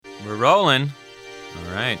We're rolling.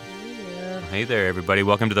 All right. Well, hey there, everybody.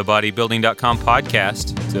 Welcome to the bodybuilding.com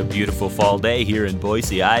podcast. It's a beautiful fall day here in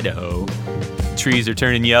Boise, Idaho. Trees are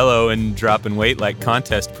turning yellow and dropping weight like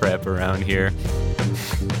contest prep around here.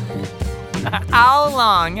 How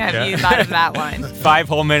long have you thought of that one? 5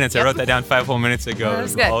 whole minutes. I wrote that down 5 whole minutes ago. It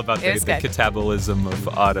was good. All about the catabolism of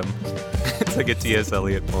autumn. It's like a T.S.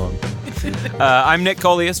 Eliot poem. I'm Nick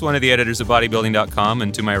Coleus, one of the editors of bodybuilding.com,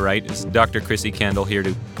 and to my right is Dr. Chrissy Kendall, here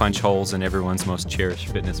to punch holes in everyone's most cherished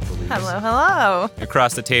fitness beliefs. Hello.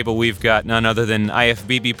 Across the table, we've got none other than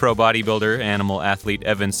IFBB pro bodybuilder, animal athlete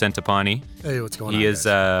Evan Centopani. Hey, what's going on? He is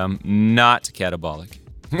not catabolic.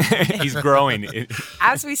 He's growing.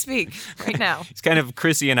 As we speak, right now. He's kind of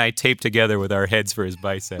Chrissy and I taped together with our heads for his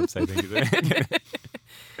biceps, I think.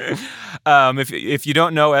 If you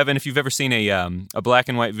don't know, Evan, if you've ever seen a black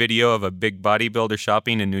and white video of a big bodybuilder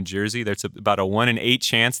shopping in New Jersey, there's about a 1 in 8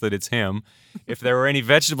 chance that it's him. If there were any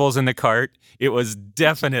vegetables in the cart, it was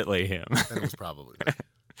definitely him. And it was probably me.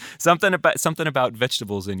 Something about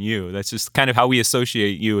vegetables in you. That's just kind of how we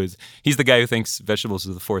associate you. As he's the guy who thinks vegetables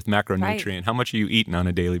are the 4th macronutrient. Right. How much are you eating on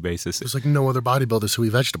a daily basis? There's like no other bodybuilders who eat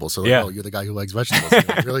vegetables. So yeah. Oh, you're the guy who likes vegetables.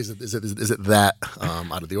 Really, is it that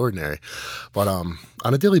out of the ordinary? But on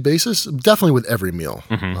a daily basis, definitely with every meal,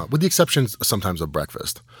 with the exception sometimes of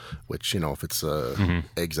breakfast, which, if it's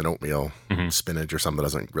eggs and oatmeal, spinach or something that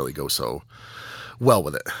doesn't really go so well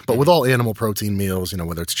with it. But with all animal protein meals,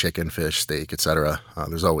 whether it's chicken, fish, steak, etc.,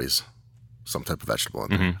 there's always some type of vegetable in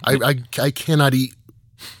there. I cannot eat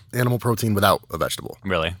animal protein without a vegetable.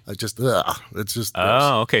 Really? It's just gross.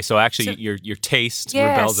 Oh, okay. So actually, your taste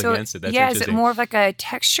rebels against it. That's is it more of like a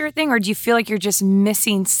texture thing, or do you feel like you're just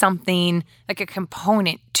missing something, like a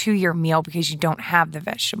component to your meal because you don't have the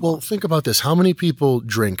vegetable? Well, think about this. How many people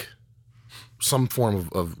drink some form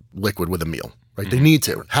of liquid with a meal? Right? They need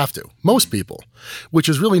to, have to. Most people, which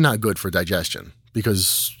is really not good for digestion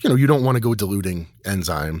because, you don't want to go diluting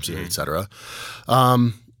enzymes, et cetera.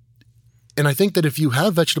 And I think that if you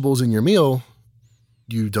have vegetables in your meal,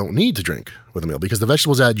 you don't need to drink with a meal because the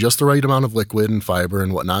vegetables add just the right amount of liquid and fiber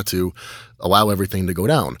and whatnot to allow everything to go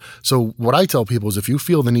down. So what I tell people is if you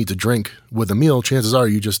feel the need to drink with a meal, chances are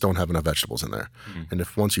you just don't have enough vegetables in there. And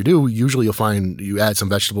if once you do, usually you'll find you add some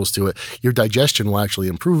vegetables to it, your digestion will actually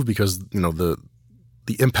improve because,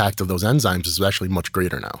 the impact of those enzymes is actually much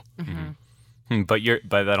greater now. But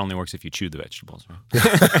that only works if you chew the vegetables, right?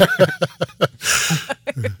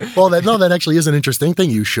 Well, that actually is an interesting thing.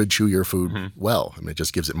 You should chew your food well. I mean, it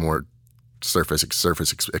just gives it more surface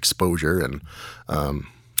exposure, and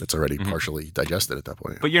it's already partially digested at that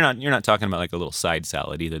point. But you're not talking about like a little side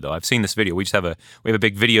salad either, though. I've seen this video. We have a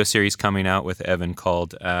big video series coming out with Evan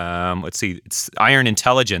called it's Iron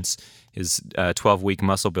Intelligence, his 12-week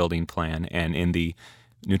muscle building plan, and in the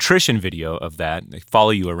nutrition video of that, they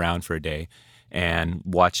follow you around for a day and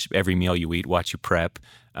watch every meal you eat, watch you prep,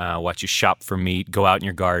 watch you shop for meat, go out in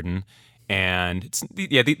your garden. And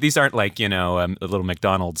these aren't like, a little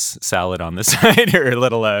McDonald's salad on the side or a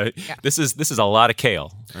little, this is a lot of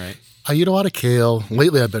kale, right? I eat a lot of kale.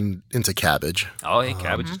 Lately, I've been into cabbage. Oh, hey,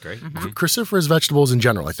 cabbage is great. Cruciferous vegetables in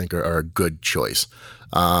general, I think, are a good choice.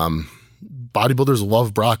 Bodybuilders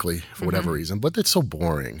love broccoli for whatever reason, but it's so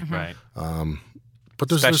boring. Right.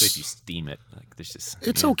 But especially if you steam it. Like there's just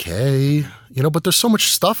it's okay, but there's so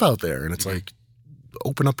much stuff out there, and it's like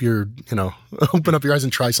open up your eyes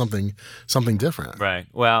and try something different. Right.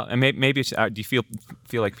 Well, and maybe it's, do you feel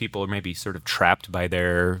like people are maybe sort of trapped by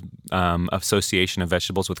their association of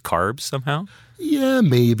vegetables with carbs somehow? Yeah,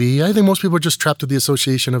 maybe. I think most people are just trapped with the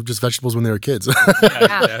association of just vegetables when they were kids.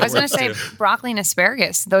 I was going to say broccoli and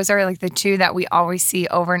asparagus. Those are like the two that we always see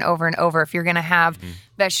over and over and over. If you're going to have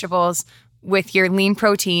vegetables with your lean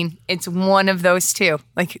protein, it's one of those two.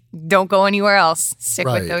 Like, don't go anywhere else. Stick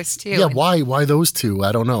with those two. Yeah, why those two?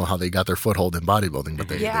 I don't know how they got their foothold in bodybuilding, but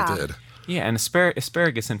they did. Yeah, and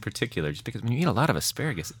asparagus in particular, just because when you eat a lot of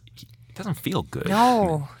asparagus, it doesn't feel good.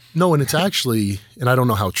 No, and it's actually, and I don't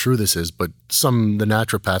know how true this is, but the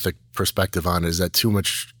naturopathic perspective on it is that too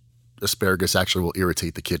much asparagus actually will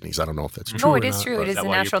irritate the kidneys. I don't know if that's true. No, it is true. It is a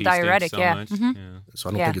natural diuretic. So so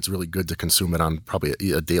I don't think it's really good to consume it on probably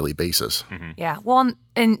a daily basis. Yeah. Well,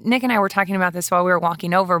 and Nick and I were talking about this while we were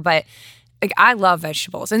walking over, but like I love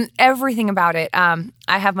vegetables and everything about it. I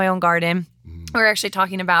have my own garden. we're actually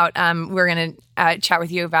talking about, we're going to chat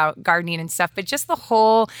with you about gardening and stuff, but just the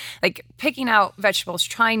whole, like picking out vegetables,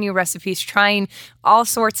 trying new recipes, trying all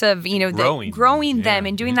sorts of, growing them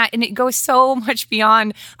and doing that. And it goes so much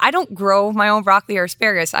beyond, I don't grow my own broccoli or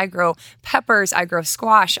asparagus. I grow peppers, I grow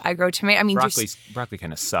squash, I grow tomato. I mean, broccoli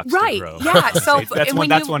kind of sucks right, to grow. Yeah. So that's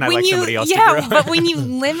one I like somebody else to grow. Yeah, but when you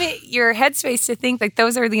limit your headspace to think like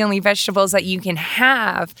those are the only vegetables that you can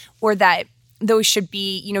have, or that those should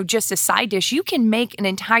be, just a side dish, you can make an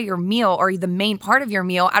entire meal or the main part of your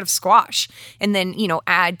meal out of squash and then,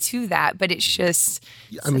 add to that. But it's just...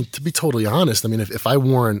 I mean, to be totally honest, I mean, if I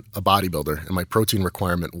weren't a bodybuilder and my protein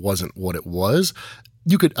requirement wasn't what it was,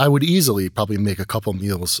 I would easily probably make a couple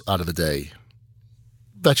meals out of the day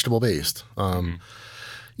vegetable-based.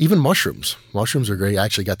 Even mushrooms. Mushrooms are great. I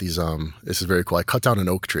actually got these, this is very cool. I cut down an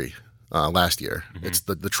oak tree last year. It's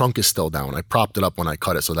the trunk is still down. I propped it up when I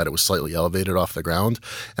cut it so that it was slightly elevated off the ground.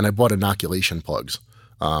 And I bought inoculation plugs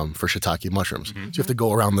for shiitake mushrooms. So you have to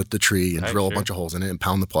go around the tree and drill a bunch of holes in it and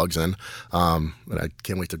pound the plugs in. And I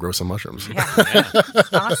can't wait to grow some mushrooms. Yeah.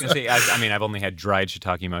 Awesome. I've only had dried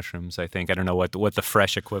shiitake mushrooms, I think. I don't know what the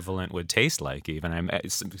fresh equivalent would taste like even.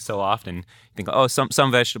 So often think,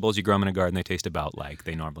 some vegetables, you grow them in a garden, they taste about like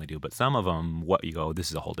they normally do. But some of them, this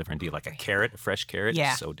is a whole different deal. Like a fresh carrot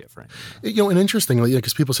is so different. And interestingly,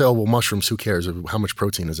 because people say, mushrooms, who cares how much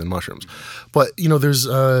protein is in mushrooms? But, there's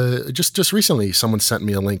just recently someone sent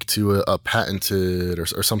me a link to a patented or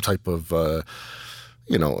some type of,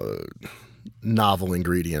 novel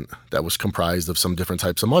ingredient that was comprised of some different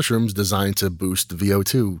types of mushrooms designed to boost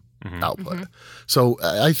VO2 output. So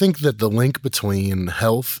I think that the link between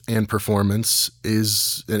health and performance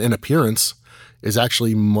and appearance is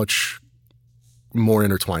actually much more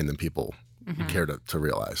intertwined than people care to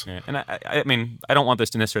realize. Yeah. And I don't want this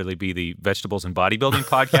to necessarily be the vegetables and bodybuilding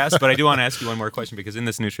podcast, but I do want to ask you one more question, because in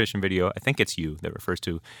this nutrition video, I think it's you that refers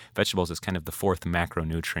to vegetables as kind of the fourth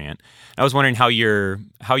macronutrient. I was wondering how your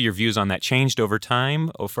views on that changed over time,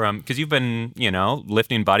 because you've been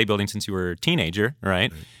lifting bodybuilding since you were a teenager,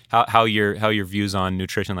 right? How your views on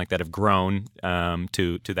nutrition like that have grown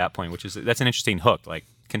to that point, that's an interesting hook. Like,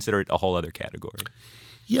 consider it a whole other category.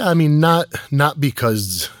 Yeah, I mean, not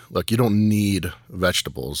because, look, you don't need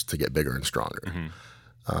vegetables to get bigger and stronger.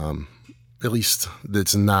 At least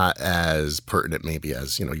it's not as pertinent maybe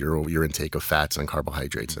as, your intake of fats and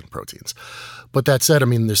carbohydrates and proteins. But that said, I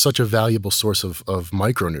mean, there's such a valuable source of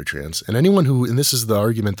micronutrients. And and this is the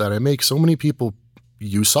argument that I make, so many people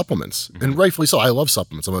use supplements, and rightfully so. I love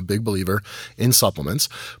supplements. I'm a big believer in supplements.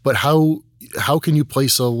 But how can you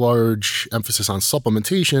place a large emphasis on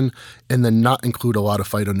supplementation and then not include a lot of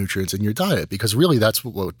phytonutrients in your diet? Because really, that's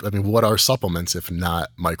what are supplements if not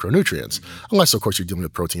micronutrients? Unless, of course, you're dealing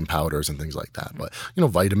with protein powders and things like that. But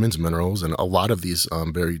vitamins, minerals, and a lot of these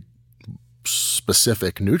very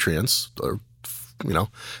specific nutrients are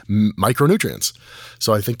micronutrients.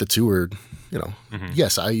 So I think the two are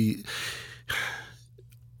yes,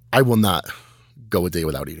 I will not go a day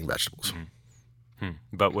without eating vegetables.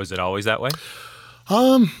 But was it always that way?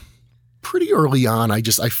 Pretty early on, I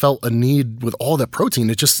felt a need with all that protein.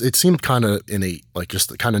 It seemed kind of innate, like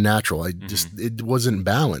just kind of natural. It wasn't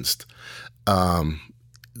balanced.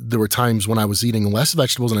 There were times when I was eating less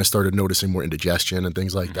vegetables and I started noticing more indigestion and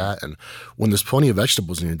things like that. And when there's plenty of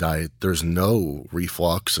vegetables in your diet, there's no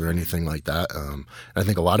reflux or anything like that. And I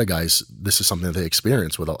think a lot of guys, this is something that they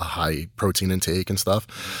experience with a high protein intake and stuff.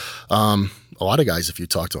 A lot of guys, if you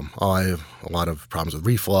talk to them, I have a lot of problems with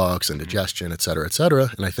reflux and digestion, et cetera, et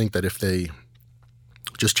cetera. And I think that if they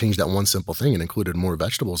just changed that one simple thing and included more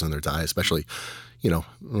vegetables in their diet, especially,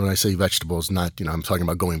 when I say vegetables, not, I'm talking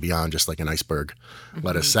about going beyond just like an iceberg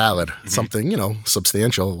lettuce salad, something,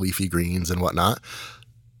 substantial, leafy greens and whatnot.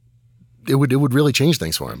 It would really change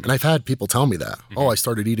things for him. And I've had people tell me that, I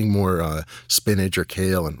started eating more spinach or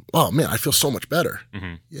kale and, oh man, I feel so much better.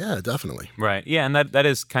 Yeah, definitely. Right. Yeah. And that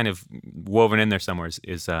is kind of woven in there somewhere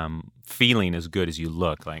is feeling as good as you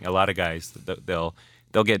look. Like a lot of guys, they'll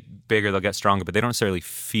get bigger, they'll get stronger, but they don't necessarily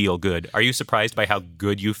feel good. Are you surprised by how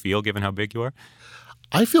good you feel given how big you are?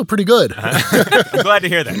 I feel pretty good. I'm glad to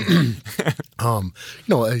hear that.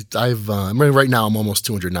 Right now I'm almost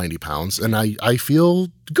 290 pounds and I feel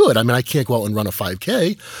good. I mean, I can't go out and run a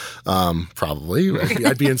 5K. Probably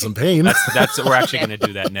I'd be in some pain. That's we're actually going to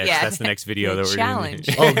do that next. Yeah, that's the next video that we're challenge.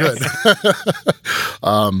 Doing. Oh, good.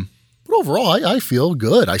 But overall, I feel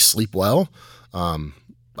good. I sleep well.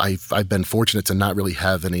 I've been fortunate to not really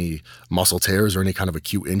have any muscle tears or any kind of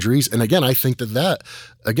acute injuries. And again, I think that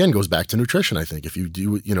again goes back to nutrition. I think if you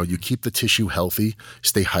do, you keep the tissue healthy,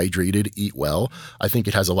 stay hydrated, eat well, I think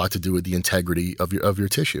it has a lot to do with the integrity of your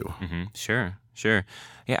tissue. Sure. Sure.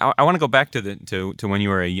 Yeah, I want to go back to when you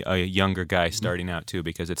were a younger guy starting out too,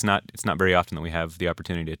 because it's not very often that we have the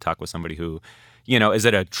opportunity to talk with somebody who, is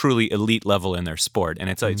at a truly elite level in their sport, and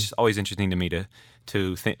it's just always interesting to me to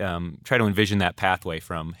try to envision that pathway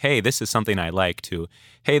from, hey, this is something I like, to,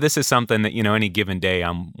 hey, this is something that any given day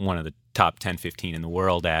I'm one of the top 10, 15 in the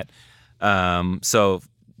world at. So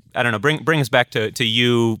I don't know. Bring us back to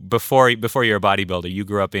you before you're a bodybuilder. You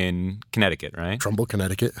grew up in Connecticut, right? Trumbull,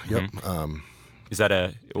 Connecticut. Yep. Is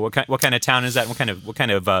that what kind of town is that? What kind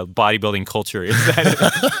of bodybuilding culture is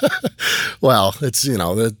that? Well, it's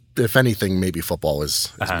if anything, maybe football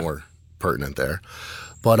is more pertinent there.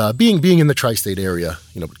 But being in the tri-state area,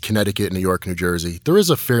 Connecticut, New York, New Jersey, there is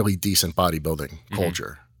a fairly decent bodybuilding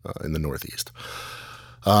culture in the Northeast.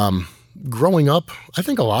 Growing up, I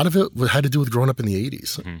think a lot of it had to do with growing up in the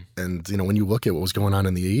 80s. And, when you look at what was going on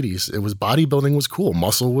in the 80s, it was bodybuilding was cool.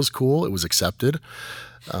 Muscle was cool. It was accepted.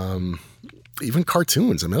 Even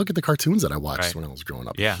cartoons. I mean, look at the cartoons that I watched when I was growing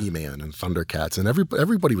up. Yeah. He-Man and Thundercats. And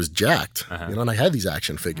everybody was jacked. And I had these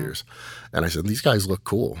action figures. And I said, these guys look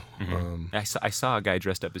cool. I saw a guy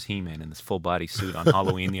dressed up as He-Man in this full body suit on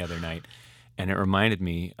Halloween the other night. And it reminded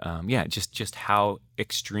me, just how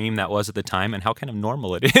extreme that was at the time and how kind of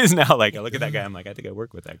normal it is now. Like, I look at that guy, I'm like, I think I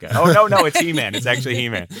work with that guy. Oh, no, it's He-Man. It's actually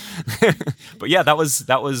He-Man. But yeah, that was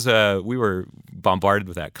we were bombarded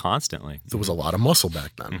with that constantly. There was a lot of muscle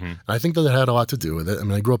back then. And I think that it had a lot to do with it. I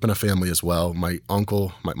mean, I grew up in a family as well. My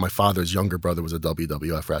uncle, my father's younger brother was a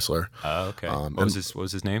WWF wrestler. Oh, okay. What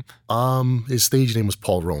was his name? His stage name was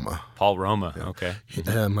Paul Roma. Paul Roma, okay.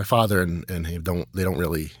 My father and he don't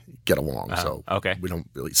really get along, so okay. We don't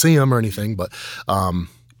really see him or anything. But and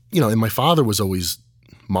my father was always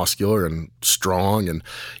muscular and strong, and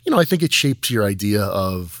I think it shapes your idea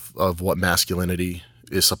of what masculinity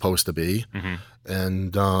is supposed to be.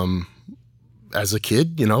 And as a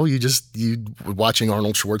kid, you watching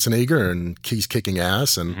Arnold Schwarzenegger and he's kicking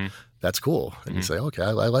ass, and that's cool. And you say, okay,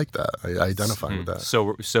 I like that. I identify with that.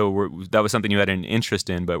 So that was something you had an interest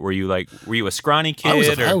in, but were you a scrawny kid?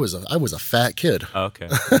 I was a fat kid. Oh, okay.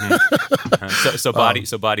 So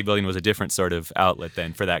bodybuilding was a different sort of outlet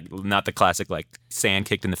then for that, not the classic like sand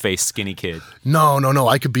kicked in the face skinny kid. No.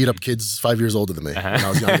 I could beat up kids 5 years older than me when I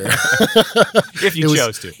was younger. If you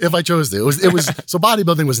chose to. If I chose to. It was so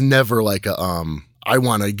bodybuilding was never like a I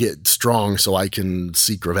want to get strong so I can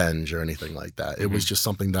seek revenge or anything like that. It was just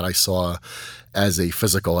something that I saw as a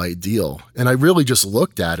physical ideal. And I really just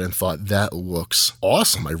looked at it and thought, that looks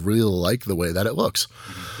awesome. I really like the way that it looks.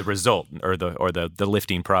 The result or the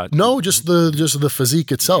lifting product? No, just the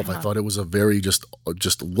physique itself. I thought it was a very just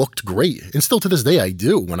looked great. And still to this day I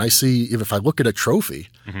do. When I see, if I look at a trophy,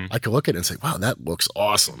 I can look at it and say, wow, that looks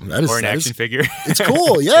awesome. Or an action figure. It's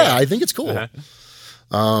cool. Yeah, I think it's cool.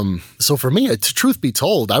 So for me, truth be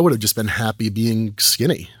told, I would have just been happy being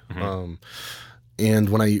skinny. And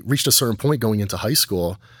when I reached a certain point going into high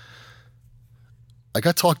school, I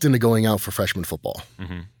got talked into going out for freshman football.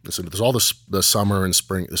 So there's all the summer and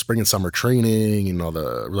spring and summer training, and all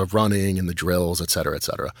the running and the drills, et cetera, et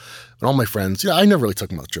cetera. And all my friends, I never really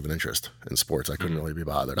took much of an interest in sports. I couldn't really be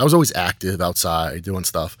bothered. I was always active outside doing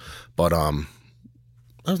stuff, but I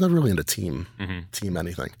was never really into team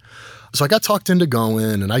anything. So I got talked into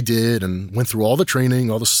going, and I did, and went through all the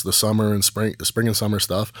training, all the summer and spring and summer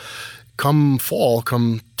stuff. Come fall,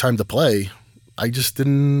 come time to play, I just had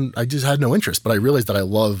no interest. But I realized that I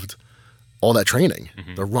loved all that training,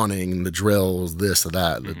 the running, the drills, this,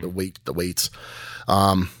 that, the weights.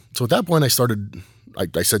 So at that point, I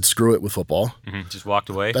said, screw it with football. Just walked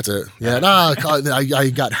away? That's it. Yeah. I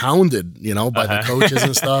got hounded, by the coaches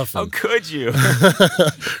and stuff. How could you?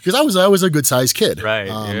 Because I was a good sized kid. Right,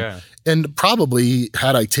 yeah. And probably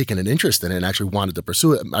had I taken an interest in it and actually wanted to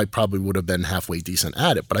pursue it, I probably would have been halfway decent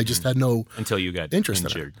at it. But I just had no until you got interest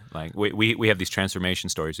injured. In it. Like we have these transformation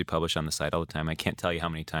stories we publish on the site all the time. I can't tell you how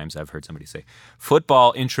many times I've heard somebody say,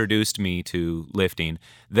 football introduced me to lifting.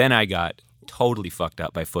 Then I got totally fucked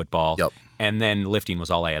up by football. Yep. And then lifting was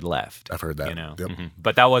all I had left. I've heard that. Yep.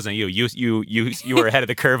 But that wasn't you. You were ahead of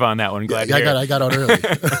the curve on that one. Glad to hear. I got out early.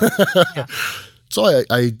 So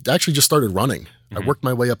I actually just started running. I worked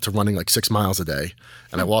my way up to running like 6 miles a day,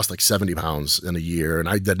 and I lost like 70 pounds in a year, and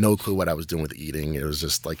I had no clue what I was doing with eating. It was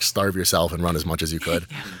just like starve yourself and run as much as you could.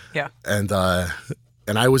 Yeah. And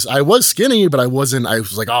I was skinny, but I was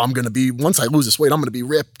like, oh, I'm going to be, once I lose this weight, I'm going to be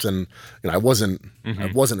ripped. And I wasn't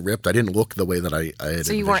ripped. I didn't look the way that I had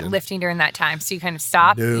So you weren't lifting during that time. So you kind of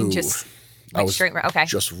stopped and just went straight. Okay.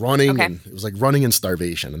 Just running. Okay. And it was like running in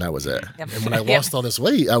starvation, and that was it. Yep. And when I lost all this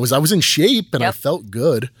weight, I was in shape and I felt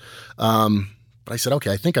good. But I said,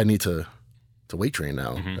 okay, I think I need to weight train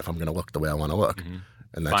now if I'm going to look the way I want to look.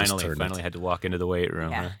 and that just turned finally it. had to walk into the weight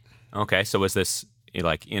room. Yeah. Huh? Okay, so was this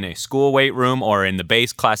like in a school weight room or in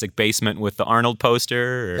the classic basement with the Arnold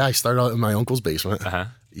poster? Or? Yeah, I started out in my uncle's basement. Uh-huh.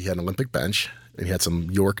 He had an Olympic bench, and he had some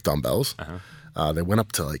York dumbbells. They went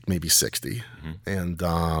up to like maybe 60. And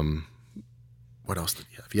what else did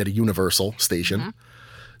he have? He had a universal station.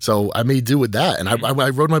 So I made do with that. And I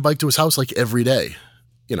rode my bike to his house like every day,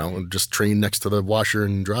 and just trained next to the washer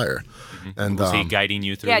and dryer. And Was he guiding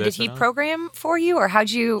you through Yeah, this? did he at all? program for you, or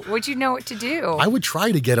would you know what to do? I would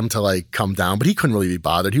try to get him to like come down, but he couldn't really be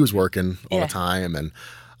bothered. He was working all the time. And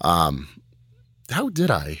how did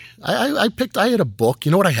I had a book.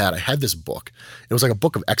 You know what I had? I had this book. It was like a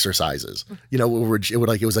book of exercises. It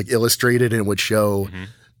was like illustrated, and it would show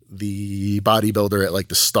the bodybuilder at like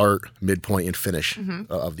the start, midpoint, and finish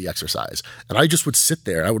of the exercise. And I just would sit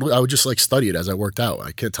there. I would just like study it as I worked out.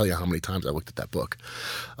 I can't tell you how many times I looked at that book.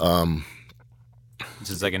 This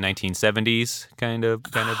is like a 1970s kind of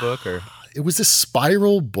book, or It was this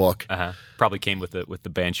spiral book. probably came with the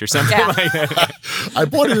bench or something. Yeah. Like that. I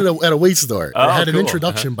bought it at a weight store. Oh, It had an cool.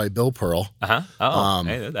 introduction by Bill Pearl.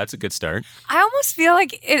 Hey, that's a good start. I almost feel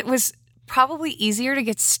like it was probably easier to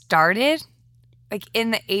get started like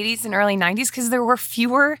in the 80s and early 90s because there were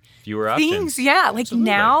fewer Fewer things. options. Yeah, like Absolutely.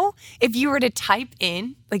 now, if you were to type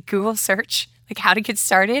in like Google search, like how to get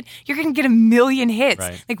started, you're going to get a million hits.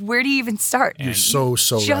 Right. Like where do you even start? You're so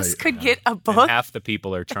Just right. could get a And book. half the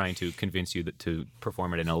people are trying to convince you to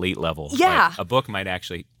perform at an elite level. Yeah. Like, a book might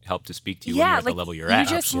actually help to speak to you when Yeah, you're at like the level you're you at.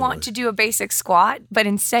 just want to do a basic squat, but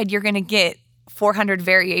instead you're going to get 400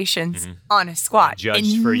 variations on a squat.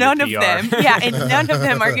 Judged and for your none of PR. them, and none of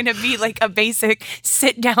them are going to be like a basic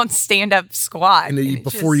sit down, stand up squat. And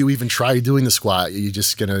before you even try doing the squat, you're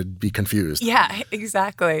just going to be confused. Yeah,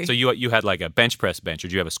 exactly. So you had like a bench press bench, or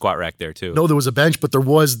did you have a squat rack there too? No, there was a bench, but there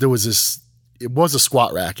was this. It was a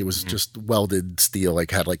squat rack. It was just welded steel,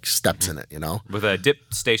 like had like steps in it. With a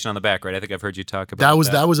dip station on the back, right? I think I've heard you talk about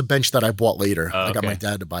That was a bench that I bought later. I got okay. my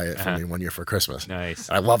dad to buy it for me one year for Christmas.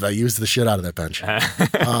 Nice. I love that. I used the shit out of that bench.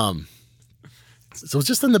 So it's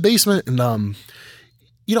just in the basement, and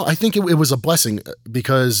I think it was a blessing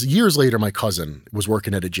because years later, my cousin was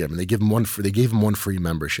working at a gym, and they gave him one free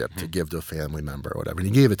membership to give to a family member or whatever, and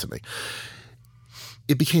he gave it to me.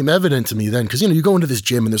 It became evident to me then because you go into this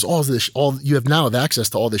gym and there's you have access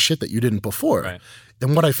to all this shit that you didn't before. Right.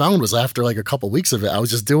 And what I found was after like a couple of weeks of it, I was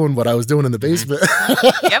just doing what I was doing in the basement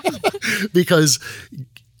Yep. because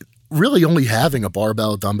really only having a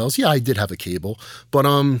barbell, dumbbells. Yeah, I did have a cable, but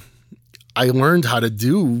I learned how to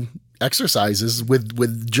do exercises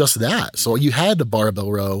with just that. So you had the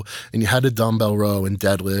barbell row and you had the dumbbell row and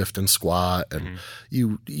deadlift and squat and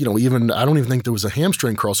even I don't even think there was a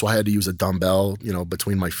hamstring curl, so I had to use a dumbbell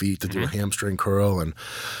between my feet to do a hamstring curl, and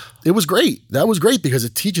it was great. That was great because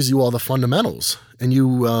it teaches you all the fundamentals, and you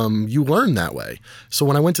learn that way. So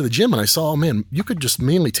when I went to the gym and I saw, oh man, you could just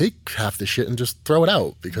mainly take half the shit and just throw it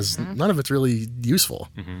out because none of it's really useful.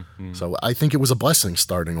 So I think it was a blessing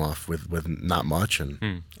starting off with not much.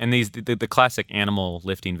 And the classic animal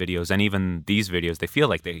lifting videos, and even these videos, they feel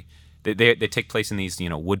like they take place in these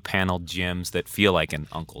wood paneled gyms that feel like an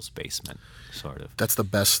uncle's basement, sort of. that's the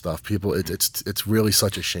best stuff. People, it's really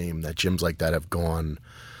such a shame that gyms like that have gone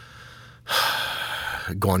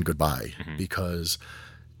goodbye because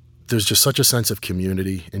there's just such a sense of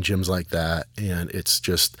community in gyms like that, and it's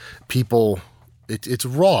just people. It's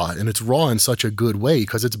raw, and it's raw in such a good way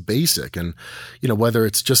because it's basic, and whether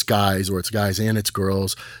it's just guys or it's guys and it's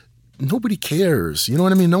girls, nobody cares. You know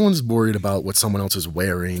what I mean? No one's worried about what someone else is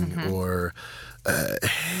wearing or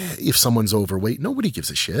if someone's overweight. Nobody gives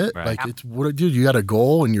a shit. Right. Like, it's what, dude, you got a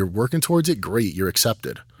goal and you're working towards it. Great, you're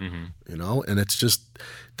accepted. And it's just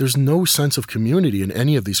there's no sense of community in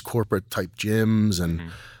any of these corporate type gyms, and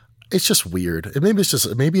it's just weird. And maybe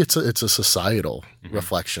it's a societal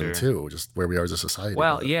reflection too, just where we are as a society.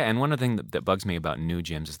 Well, yeah, and one of the things that bugs me about new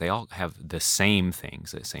gyms is they all have the same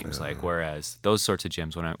things. It seems like, whereas those sorts of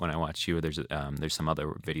gyms, when I watch you, there's some other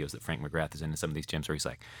videos that Frank McGrath is in some of these gyms where he's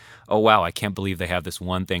like, oh wow, I can't believe they have this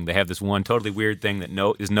one thing. They have this one totally weird thing that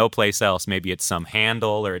is no place else. Maybe it's some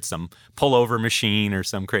handle or it's some pullover machine or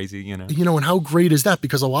some crazy, and how great is that?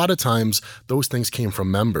 Because a lot of times those things came from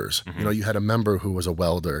members. You had a member who was a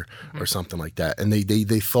welder or something like that, and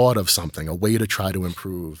they thought of something, a way to try to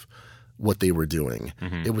improve what they were doing.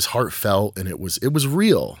 It was heartfelt and it was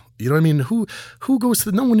real. You know what I mean? Who goes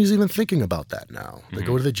to no one is even thinking about that now. They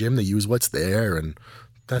go to the gym, they use what's there, and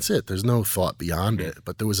that's it. There's no thought beyond it.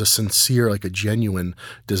 But there was a sincere, like a genuine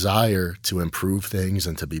desire to improve things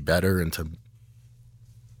and to be better and to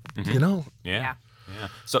Yeah.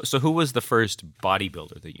 So who was the first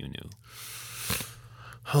bodybuilder that you knew?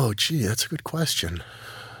 Oh, gee, that's a good question.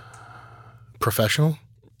 Professional?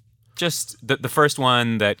 Just the first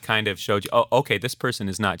one that kind of showed you, oh, okay, this person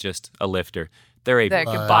is not just a lifter. They're a Like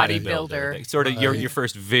a bodybuilder. bodybuilder. Sort of your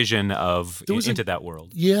first vision of into that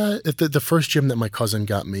world. Yeah, at the first gym that my cousin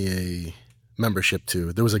got me a membership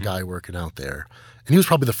to, there was a guy working out there. And he was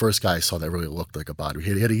probably the first guy I saw that really looked like a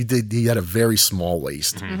bodybuilder. He had a very small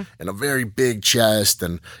waist and a very big chest.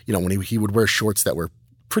 And, you know, when he would wear shorts that were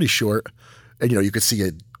pretty short, and, you know, you could see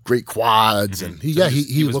great quads. And he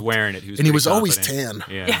was looked, wearing it. He was always tan.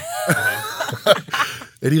 Yeah.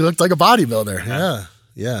 And he looked like a bodybuilder.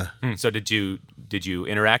 Yeah. So did you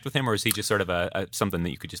interact with him, or is he just sort of a something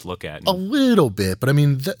that you could just look at? A little bit, but I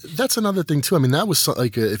mean that's another thing too. I mean that was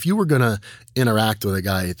like if you were gonna interact with a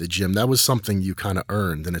guy at the gym, that was something you kind of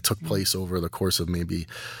earned, and it took place over the course of maybe,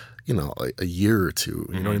 you know, a year or two.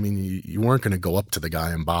 You know what I mean? You weren't going to go up to the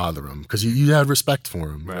guy and bother him because you had respect for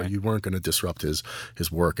him. Right. You weren't going to disrupt his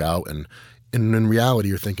workout, and in reality,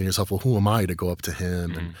 you're thinking to yourself, well, who am I to go up to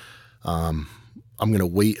him? And I'm going to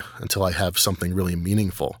wait until I have something really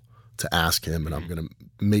meaningful to ask him, and I'm going to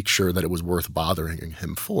make sure that it was worth bothering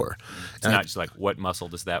him for. It's not just like, what muscle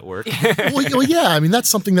does that work? well, yeah. I mean, that's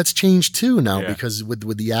something that's changed too now because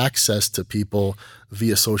with the access to people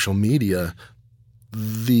via social media,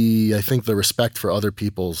 I think the respect for other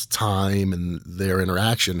people's time and their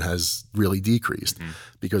interaction has really decreased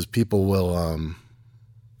because people will,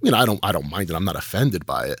 you know, I don't mind it. I'm not offended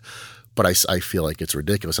by it. But I feel like it's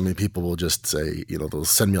ridiculous. I mean, people will just say, you know, they'll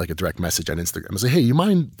send me like a direct message on Instagram and say, hey, you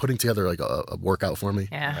mind putting together like a workout for me?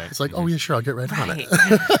 Yeah. Right. It's like, oh, yeah, sure. I'll get right on it.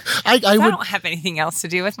 I don't have anything else to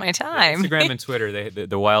do with my time. Instagram and Twitter,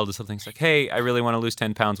 the wildest of things like, hey, I really want to lose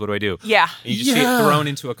 10 pounds. What do I do? Yeah. And you just see it thrown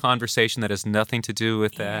into a conversation that has nothing to do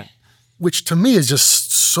with that. Which to me is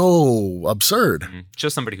just so absurd.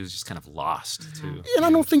 Just somebody who's just kind of lost too. And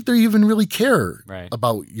I don't think they even really care Right.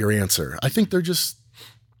 about your answer. I think they're just,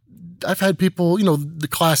 I've had people, you know, the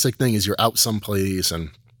classic thing is you're out someplace and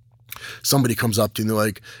somebody comes up to you and they're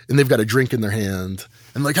like, and they've got a drink in their hand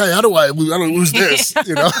and like, hey, how do I lose this?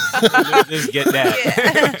 You know, Just get that.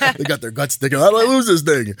 Yeah. They got their guts thinking, how do I lose this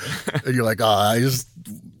thing? And you're like, I just.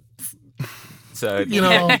 So you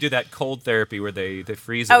know, you do that cold therapy where they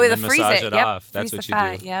freeze it and then massage it off. That's what you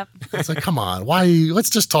do. Yep. It's like, come on, why? Let's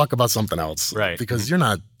just talk about something else, right? Because you're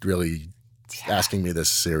not really asking me this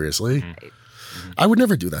seriously. I would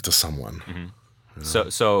never do that to someone. You know?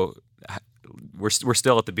 So we're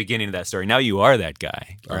still at the beginning of that story. Now you are that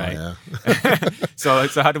guy, right? Oh, yeah. So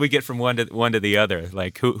how do we get from one to the other?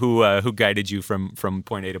 Like who guided you from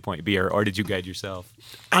point A to point B, or did you guide yourself?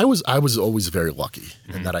 I was always very lucky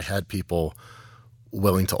in that I had people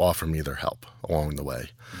willing to offer me their help along the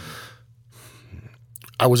way.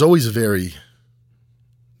 I was always very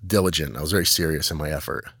diligent. I was very serious in my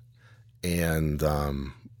effort, and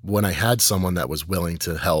when I had someone that was willing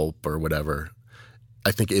to help or whatever,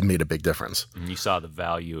 I think it made a big difference. And you saw the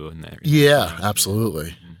value in there. Yeah,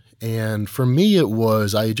 absolutely. And for me, it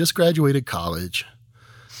was, I had just graduated college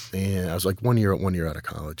and I was like one year out of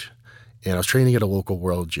college, and I was training at a local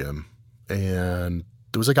world gym, and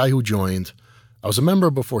there was a guy who joined. I was a member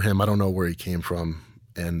before him. I don't know where he came from.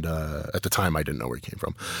 And at the time I didn't know where he came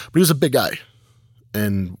from, but he was a big guy,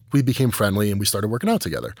 and we became friendly and we started working out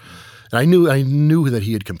together. And I knew that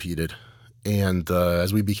he had competed. And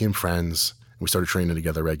as we became friends and we started training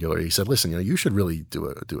together regularly, he said, listen, you know, you should really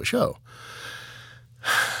do a show.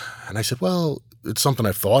 And I said, well, it's something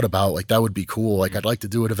I've thought about. Like, that would be cool. Like, I'd like to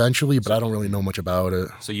do it eventually, but I don't really know much about it.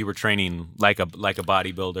 So you were training like a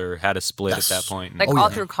bodybuilder, had a split at that point. Like all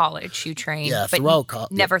through college you trained, but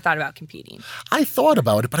throughout never thought about competing. I thought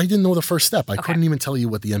about it, but I didn't know the first step. I couldn't even tell you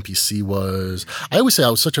what the NPC was. I always say I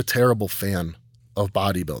was such a terrible fan of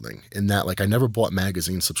bodybuilding in that, like, I never bought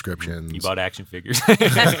magazine subscriptions. You bought action figures.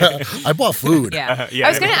 I bought food. Yeah. I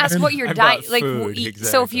was going to ask what your diet, like, exactly.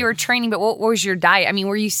 So if you were training, but what was your diet? I mean,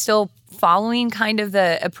 were you still following kind of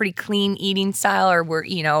a pretty clean eating style, or were,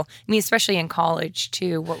 you know, I mean, especially in college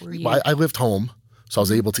too, what were you? Well, I lived home, so I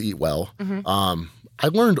was able to eat well. I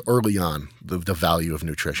learned early on the value of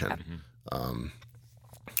nutrition.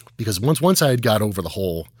 Because once I had got over the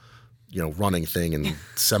whole, you know, running thing and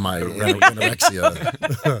semi-anorexia.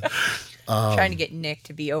 Trying to get Nick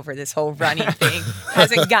to be over this whole running thing.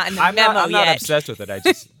 Hasn't gotten the memo I'm not yet. obsessed with it. I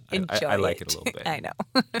just I like it a little bit. I know.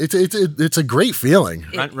 It's a great feeling.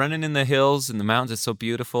 Running in the hills and the mountains is so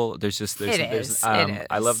beautiful. It is.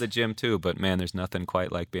 I love the gym too, but man, there's nothing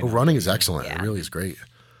quite like being. Running is excellent. Yeah. It really is great.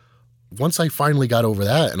 Once I finally got over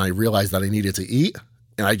that and I realized that I needed to eat,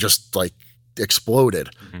 and I just like exploded.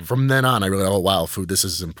 From then on, I realized, oh wow, food, this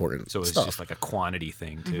is important. So it was stuff. just like a quantity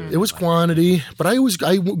thing too. It was quantity, but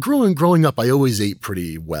growing up, I always ate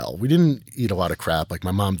pretty well. We didn't eat a lot of crap. Like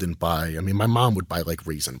my mom didn't buy. I mean, my mom would buy like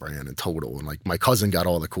Raisin Bran and Total, and like my cousin got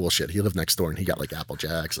all the cool shit. He lived next door, and he got like Apple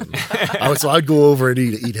Jacks, and so I'd go over and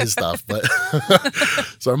eat his stuff. But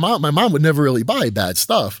so my mom would never really buy bad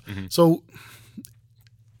stuff. So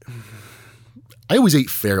I always ate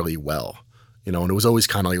fairly well. You know, and it was always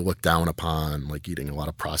kind of like looked down upon, like eating a lot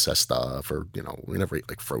of processed stuff, or, you know, we never ate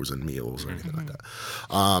like frozen meals or anything like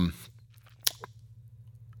that.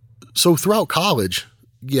 So throughout college,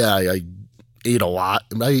 yeah, I ate a lot.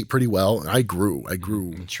 I ate pretty well. And I grew.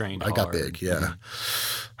 Trained I got hard. big, yeah.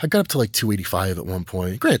 I got up to like 285 at one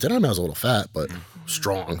point. Granted, I was a little fat, but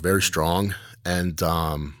strong, very strong. And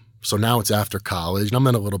so now it's after college, and I'm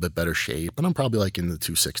in a little bit better shape, and I'm probably like in the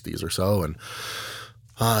 260s or so. And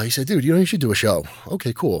he said, dude, you should do a show.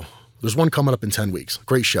 Okay, cool. There's one coming up in 10 weeks.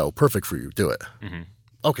 Great show. Perfect for you. Do it.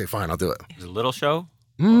 Okay, fine. I'll do it. Is it a little show?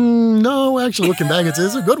 No, actually, looking back, it's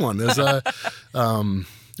a good one. It's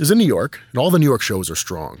in New York, and all the New York shows are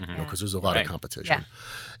strong because there's a lot of competition.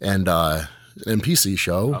 Yeah. And an NPC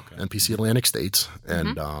show, NPC Atlantic States,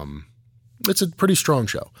 and it's a pretty strong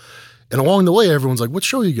show. And along the way, everyone's like, what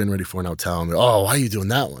show are you getting ready for now? Tell me, oh, why are you doing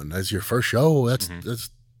that one? That's your first show? That's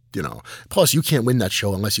you know, plus you can't win that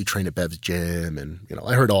show unless you train at Bev's gym. And, you know,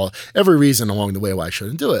 I heard every reason along the way why I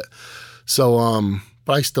shouldn't do it. So,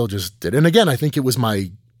 but I still just did it. And again, I think it was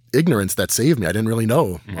my ignorance that saved me. I didn't really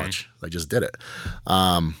know much. I just did it.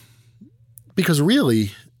 Because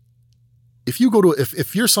really, if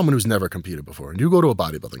you're someone who's never competed before and you go to a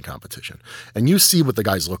bodybuilding competition and you see what the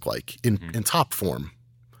guys look like in top form,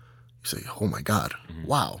 you say, oh my God,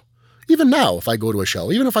 wow. Even now, if I go to a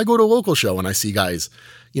show, even if I go to a local show and I see guys,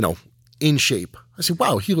 you know, in shape, I say,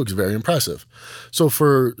 wow, he looks very impressive. So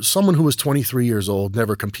for someone who was 23 years old,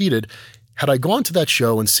 never competed, had I gone to that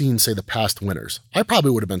show and seen, say, the past winners, I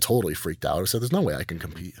probably would have been totally freaked out. I said, there's no way I can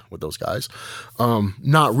compete with those guys.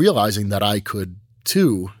 Not realizing that I could,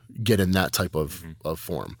 too, get in that type of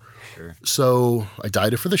form. Sure. So I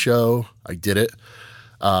dieted for the show. I did it.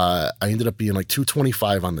 I ended up being like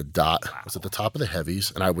 225 on the dot. I was at the top of the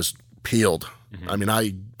heavies, and I was peeled. I mean,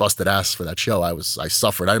 I busted ass for that show. I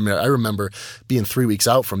suffered. I remember being 3 weeks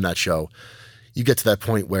out from that show. You get to that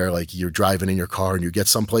point where like you're driving in your car and you get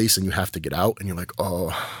someplace and you have to get out and you're like, oh,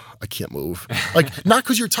 I can't move. Like, not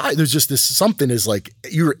because you're tired. There's just this something is like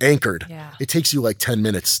you're anchored. Yeah. It takes you like 10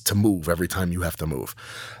 minutes to move every time you have to move.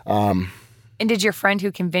 And did your friend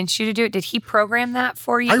who convinced you to do it, did he program that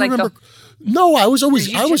for you? I remember. No, I was always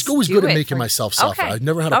good at making myself suffer. I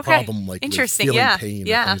never had a problem like with feeling pain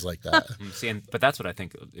or things like that. See, but that's what I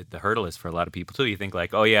think the hurdle is for a lot of people too. You think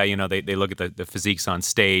like, oh yeah, you know, they look at the physiques on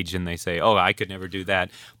stage and they say, oh, I could never do that.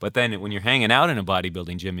 But then when you're hanging out in a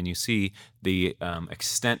bodybuilding gym and you see the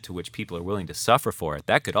extent to which people are willing to suffer for it,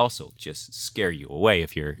 that could also just scare you away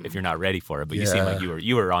if you're not ready for it. But you seem like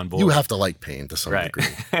you were on board. You have to like pain to some degree.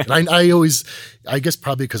 And I guess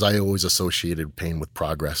probably because I always associated pain with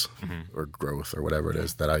progress or growth or whatever it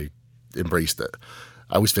is that I embraced it.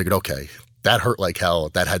 I always figured, okay, that hurt like hell.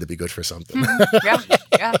 That had to be good for something.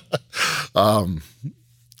 Yeah.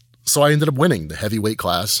 So I ended up winning the heavyweight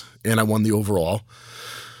class and I won the overall.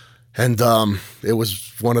 And it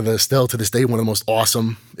was still to this day, one of the most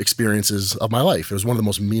awesome experiences of my life. It was one of the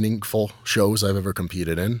most meaningful shows I've ever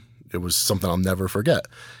competed in. It was something I'll never forget.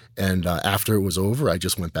 And after it was over, I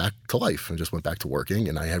just went back to life and just went back to working.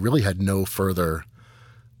 And I really had no further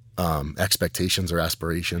expectations or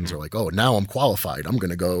aspirations or like, oh, now I'm qualified. I'm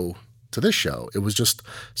going to go to this show. It was just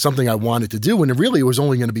something I wanted to do. And it really was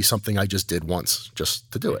only going to be something I just did once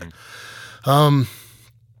just to do it.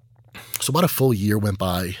 So about a full year went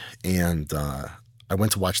by and I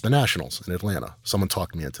went to watch the Nationals in Atlanta. Someone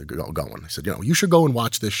talked me into going. I said, you know, you should go and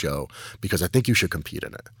watch this show because I think you should compete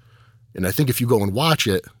in it. And I think if you go and watch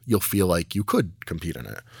it, you'll feel like you could compete in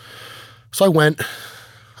it. So I went,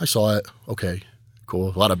 I saw it. Okay,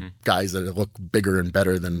 cool. A lot of guys that look bigger and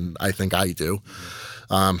better than I think I do.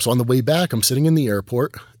 So on the way back, I'm sitting in the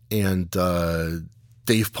airport and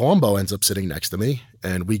Dave Palumbo ends up sitting next to me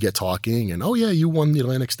and we get talking and, oh yeah, you won the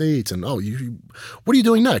Atlantic States. And, oh, what are you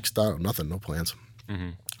doing next? Oh, nothing, no plans.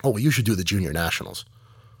 Oh, well, you should do the Junior Nationals.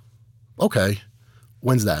 Okay.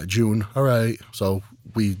 When's that? June. All right. So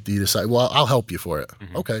we decide, well, I'll help you for it.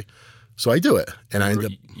 Okay. So I do it. And I end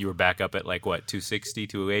up. You were back up at like what, 260,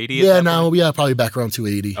 280? Yeah, probably back around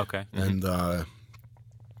 280. Okay. And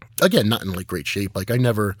again, not in like great shape. Like I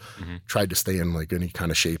never tried to stay in like any kind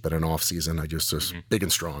of shape at an off season. I just was big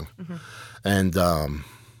and strong. And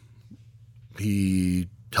he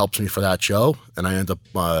helps me for that show. And I end up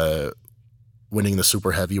winning the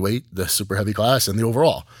super heavyweight, the super heavy class, and the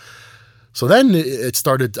overall. So then I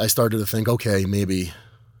started to think, okay, maybe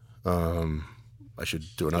I should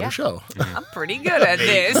do another show. I'm pretty good at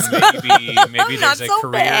this. Maybe there's a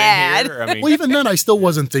career in here. I mean, well, even then, I still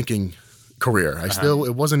wasn't thinking career.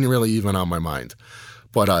 It wasn't really even on my mind.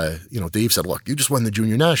 But Dave said, "Look, you just won the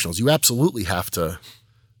junior nationals. You absolutely have to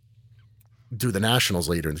do the nationals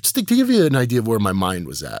later." Just to give you an idea of where my mind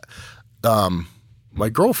was at, my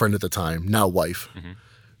girlfriend at the time, now wife,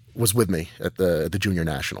 was with me at the junior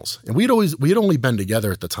nationals, and we had only been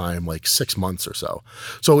together at the time like 6 months or so.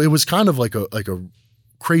 So it was kind of like a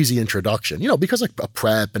crazy introduction, because like a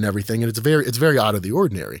prep and everything, and it's very out of the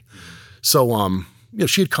ordinary. So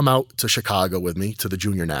she had come out to Chicago with me to the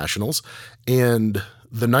junior nationals, and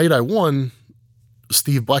the night I won,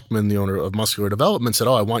 Steve Bleckman, the owner of Muscular Development, said,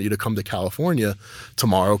 "Oh, I want you to come to California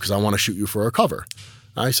tomorrow because I want to shoot you for a cover."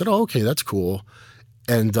 And I said, "Oh, okay, that's cool."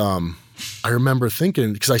 And I remember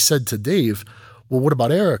thinking, because I said to Dave, "Well, what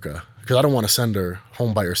about Erica? Because I don't want to send her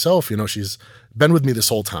home by herself. She's been with me this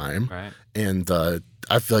whole time, right. And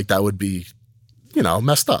I feel like that would be,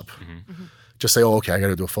 messed up. Mm-hmm. Just say, oh, okay, I got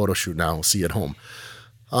to do a photo shoot now. I'll see you at home."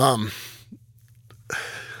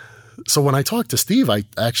 So when I talked to Steve, I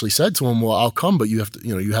actually said to him, "Well, I'll come, but you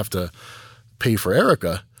have to pay for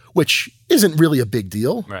Erica," which isn't really a big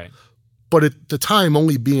deal, right? But at the time, I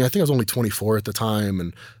think I was only 24 at the time,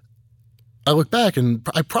 and I look back, and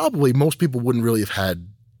most people wouldn't really have had.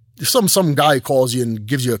 If some guy calls you and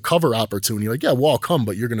gives you a cover opportunity, like, yeah, well, I'll come,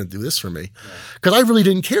 but you're going to do this for me, because I really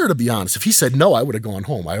didn't care, to be honest. If he said no, I would have gone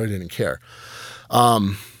home. I really didn't care.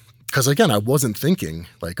 Because again, I wasn't thinking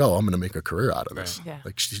like, oh, I'm going to make a career out of this. Yeah.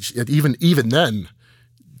 Like even then,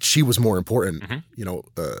 she was more important,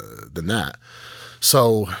 than that.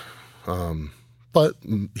 So, but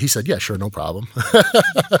he said, yeah, sure, no problem.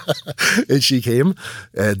 And she came,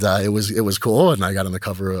 and it was cool. And I got on the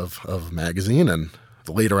cover of a magazine. And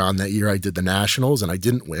later on that year, I did the nationals, and I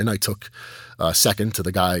didn't win. I took second to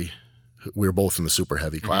the guy. We were both in the super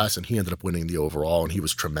heavy class, and he ended up winning the overall, and he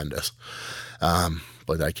was tremendous.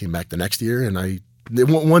 But I came back the next year, and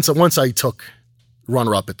once I took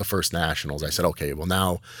runner-up at the first nationals, I said, okay, well,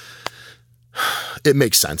 now it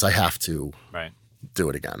makes sense. I have to do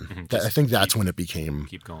it again. I think that's when it became...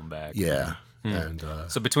 Keep going back. Yeah. And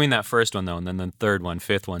so between that first one, though, and then the third one,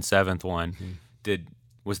 fifth one, seventh one,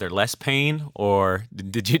 was there less pain, or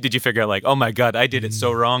did you figure out like, oh my God, I did it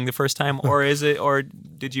so wrong the first time, or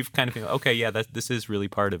did you kind of think, okay, yeah, this is really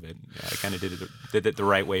part of it. Yeah, I kind of did it the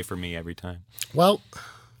right way for me every time. Well,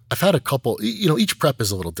 I've had a couple. Each prep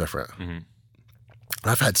is a little different. Mm-hmm.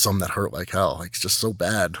 I've had some that hurt like hell, like it's just so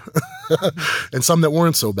bad, and some that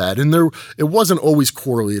weren't so bad, and it wasn't always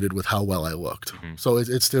correlated with how well I looked. Mm-hmm. So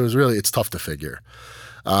it's tough to figure.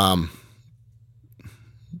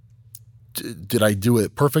 Did I do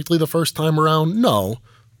it perfectly the first time around? No,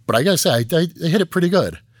 but I gotta say, I hit it pretty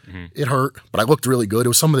good. Mm-hmm. It hurt, but I looked really good. It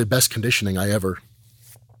was some of the best conditioning I ever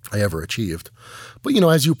achieved. But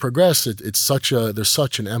as you progress, there's such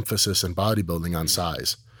an emphasis in bodybuilding on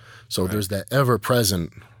size. So there's that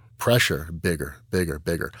ever-present pressure, bigger.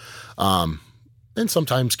 And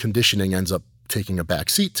sometimes conditioning ends up taking a back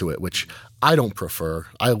seat to it, which I don't prefer.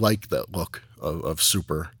 I like the look of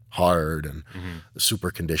super hard and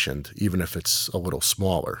super conditioned, even if it's a little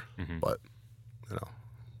smaller. Mm-hmm. But,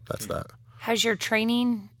 that's that. Has your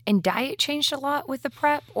training and diet changed a lot with the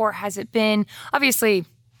prep, or has it been, obviously,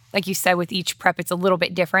 like you said, with each prep, it's a little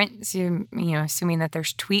bit different, so, assuming that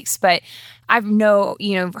there's tweaks. But I've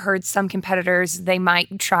heard some competitors, they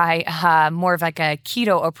might try more of like a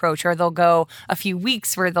keto approach, or they'll go a few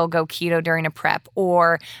weeks where they'll go keto during a prep.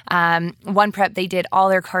 Or one prep they did, all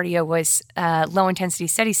their cardio was low intensity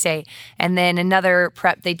steady state. And then another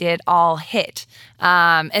prep they did all HIIT.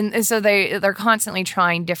 And so they're constantly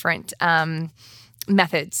trying different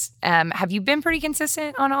methods. Have you been pretty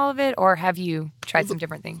consistent on all of it, or have you tried some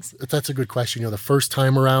different things? That's a good question. The first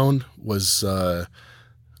time around was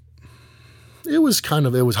it was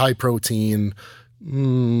high protein,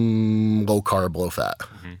 low carb, low fat.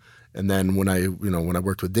 Mm-hmm. And then when I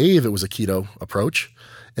worked with Dave, it was a keto approach,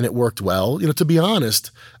 and it worked well. To be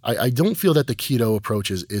honest, I don't feel that the keto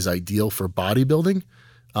approach is ideal for bodybuilding,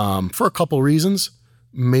 for a couple reasons,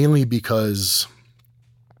 mainly because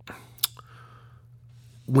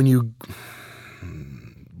when you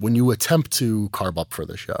attempt to carb up for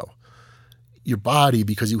the show, your body,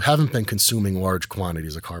 because you haven't been consuming large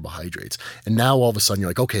quantities of carbohydrates, and now all of a sudden you're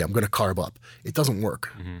like, okay, I'm going to carb up. It doesn't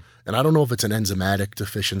work. And I don't know if it's an enzymatic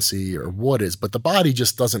deficiency or what is, but the body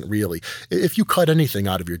just doesn't really. If you cut anything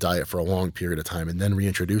out of your diet for a long period of time and then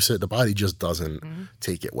reintroduce it, the body just doesn't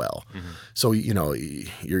take it well. So,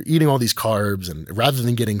 you're eating all these carbs, and rather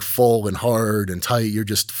than getting full and hard and tight, you're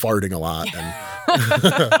just farting a lot. And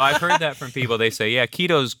I've heard that from people. They say, yeah,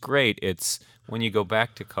 keto's great. It's when you go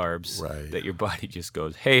back to carbs that your body just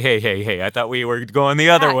goes, hey, I thought we were going the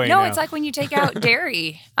other way. No, now. it's like when you take out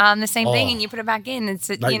dairy, the same thing, and you put it back in. It's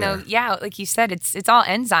like you said, it's all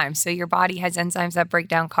enzymes. So your body has enzymes that break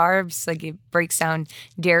down carbs, like it breaks down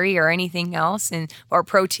dairy or anything else, or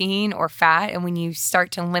protein or fat. And when you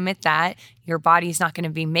start to limit that, your body's not going to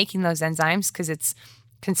be making those enzymes because it's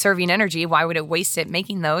conserving energy. Why would it waste it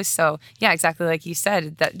making those? So yeah, exactly like you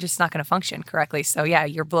said, that just not going to function correctly. So yeah,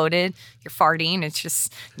 you're bloated, you're farting. It's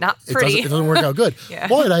just not pretty. It doesn't work out good. Yeah.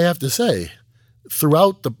 But I have to say,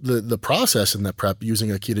 throughout the process in that prep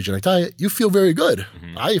using a ketogenic diet, you feel very good.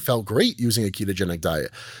 I felt great using a ketogenic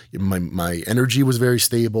diet. My energy was very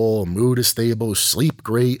stable, mood is stable, sleep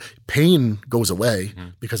great, pain goes away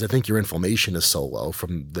because I think your inflammation is so low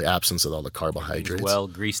from the absence of all the carbohydrates. Well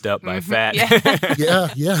greased up by fat.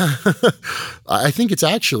 Yeah. I think it's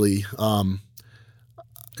actually,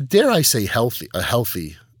 dare I say, a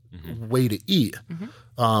healthy way to eat.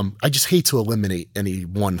 I just hate to eliminate any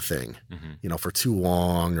one thing, for too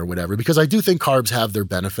long or whatever, because I do think carbs have their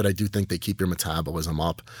benefit. I do think they keep your metabolism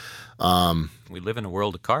up. We live in a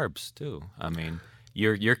world of carbs too. I mean,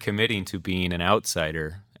 you're committing to being an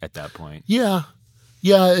outsider at that point. Yeah.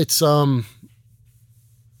 It's although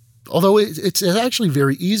it's actually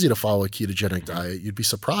very easy to follow a ketogenic diet. You'd be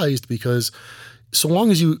surprised because so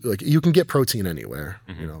long as you can get protein anywhere,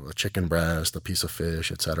 a chicken breast, a piece of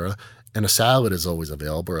fish, etc. And a salad is always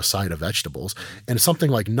available, or a side of vegetables. And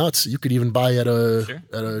something like nuts, you could even buy at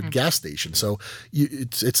a gas station. So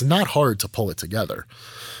it's not hard to pull it together.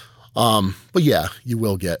 But yeah, you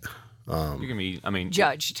will get. You're gonna be,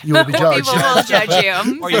 judged. You will be judged. People will judge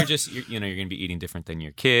you. Or you're just, you're gonna be eating different than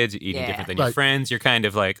your kids, you're eating different than your friends. You're kind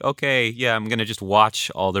of like, okay, yeah, I'm gonna just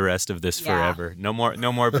watch all the rest of this forever. No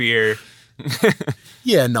more beer.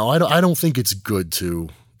 Yeah, no, I don't think it's good to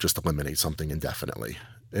just eliminate something indefinitely.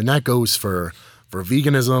 And that goes for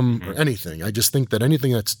veganism or anything. I just think that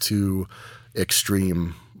anything that's too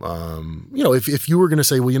extreme, if you were going to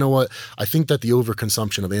say, well, you know what, I think that the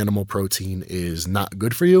overconsumption of animal protein is not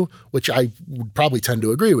good for you, which I would probably tend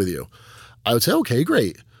to agree with you. I would say, okay,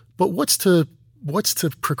 great. But what's to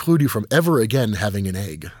preclude you from ever again having an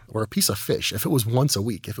egg or a piece of fish if it was once a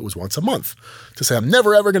week, if it was once a month? To say I'm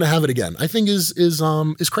never ever going to have it again, I think is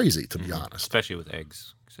crazy, to be honest. Especially with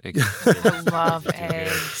eggs. I love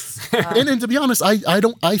eggs. And to be honest,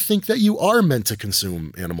 I think that you are meant to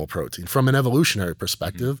consume animal protein from an evolutionary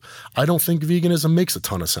perspective. I don't think veganism makes a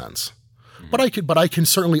ton of sense. But I can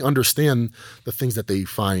certainly understand the things that they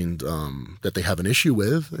find that they have an issue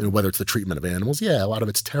with, and whether it's the treatment of animals. Yeah, a lot of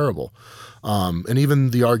it's terrible. And even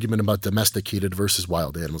the argument about domesticated versus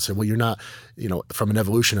wild animals. Say, well, you're not, from an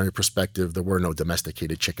evolutionary perspective, there were no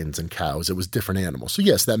domesticated chickens and cows. It was different animals. So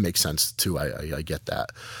yes, that makes sense too. I get that.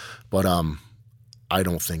 But I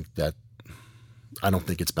don't think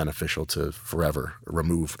it's beneficial to forever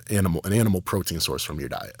remove an animal protein source from your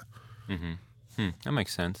diet. That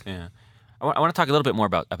makes sense. Yeah. I want to talk a little bit more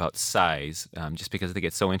about size, just because I think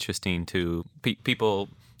it's so interesting to people.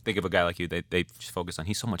 Think of a guy like you, they just focus on,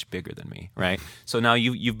 he's so much bigger than me, right? So now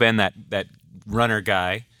you've been that runner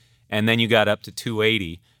guy, and then you got up to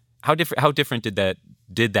 280. How different did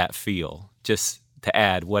that feel? Just to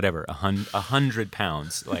add 100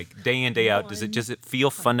 pounds, like day in, day out. Does it feel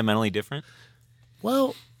fundamentally different?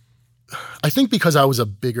 Well, I think because I was a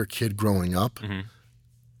bigger kid growing up.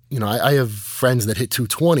 I have friends that hit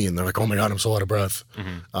 220 and they're like, oh my God, I'm so out of breath.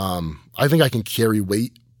 I think I can carry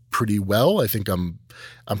weight pretty well. I think I'm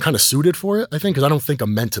kind of suited for it, I think, because I don't think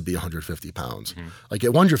I'm meant to be 150 pounds. Like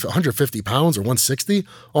at 150 pounds or 160,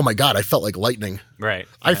 oh my God, I felt like lightning. Right.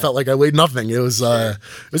 I felt like I weighed nothing. It was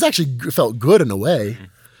it felt good in a way.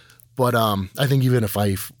 But I think even if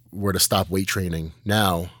I were to stop weight training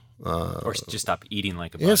now, or just stop eating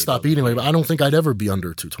like a bodybuilder. Yeah, stop eating like. I don't think I'd ever be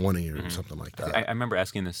under 220 or something like that. I remember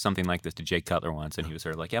asking something like this to Jay Cutler once, and he was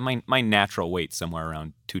sort of like, "Yeah, my natural weight's somewhere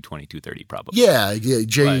around 220, 230 probably." Yeah.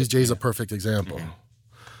 Jay's a perfect example.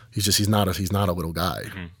 He's not a little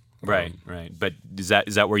guy. Right. But is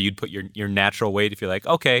that where you'd put your natural weight if you're like,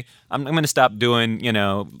 okay, I'm going to stop doing,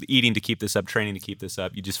 eating to keep this up, training to keep this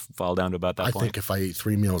up? You just fall down to about that point. I think if I ate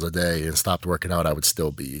 3 meals a day and stopped working out, I would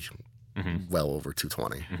still be well over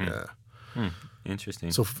 220. Yeah.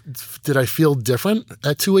 Interesting. So did I feel different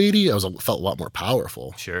at 280? Felt a lot more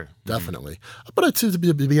powerful. Sure. Definitely. But to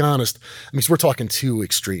be honest, I mean, so we're talking two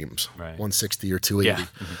extremes, right. 160 or 280.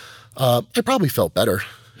 Yeah. I probably felt better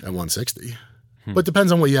at 160. But it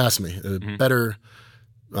depends on what you ask me. Better,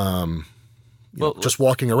 just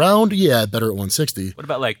walking around, better at 160. What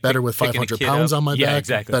about like better with 500 pounds on my back?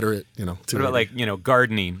 Exactly. Better at 280. What about like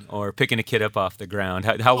gardening or picking a kid up off the ground?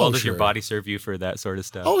 How well does your body serve you for that sort of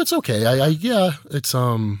stuff? Oh, it's okay. It's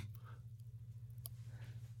I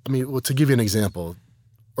mean, well, to give you an example,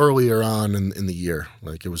 earlier on in the year,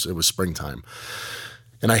 like it was springtime,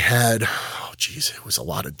 and I had it was a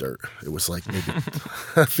lot of dirt. It was like maybe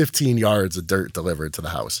 15 yards of dirt delivered to the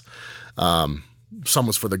house. Some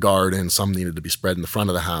was for the garden, some needed to be spread in the front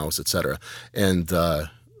of the house, etc. And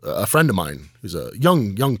a friend of mine, who's a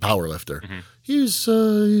young power lifter, he's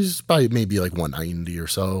probably maybe like 190 or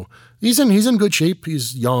so. He's in good shape.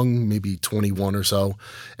 He's young, maybe 21 or so,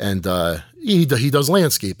 and he does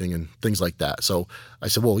landscaping and things like that. So I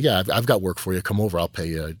said, well, yeah, I've got work for you. Come over, I'll pay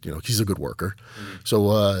you. He's a good worker.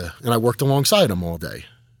 So and I worked alongside him all day,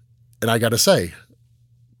 and I got to say,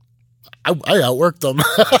 I outworked them.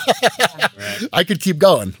 Right. I could keep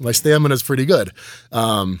going. My stamina's pretty good.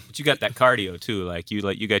 But you got that cardio too. Like you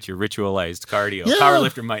got your ritualized cardio. Yeah.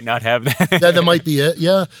 Powerlifter might not have that. That might be it.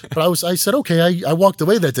 Yeah. But I said, okay, I walked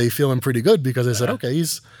away that day feeling pretty good because I said, okay,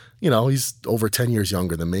 he's over 10 years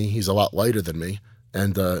younger than me. He's a lot lighter than me.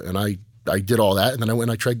 And I did all that. And then I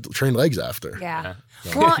went and I trained legs after. Yeah.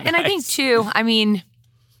 Well, and I think too, I mean,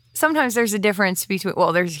 sometimes there's a difference between,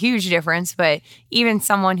 there's a huge difference, but even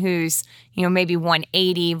someone who's, maybe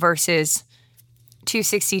 180 versus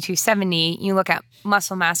 260, 270, you look at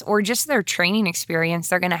muscle mass or just their training experience,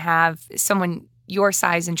 they're going to have someone your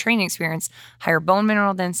size and training experience, higher bone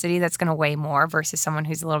mineral density, that's going to weigh more versus someone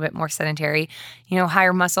who's a little bit more sedentary.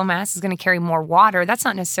 Higher muscle mass is going to carry more water. That's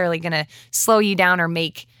not necessarily going to slow you down or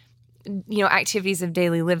make activities of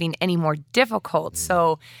daily living any more difficult.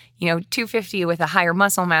 So, 250 with a higher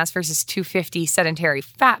muscle mass versus 250 sedentary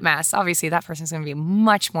fat mass, obviously that person's going to be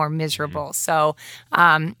much more miserable. So,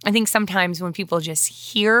 I think sometimes when people just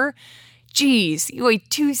hear, geez, you weigh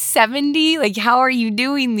 270, like how are you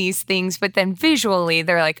doing these things? But then visually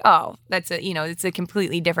they're like, oh, that's it's a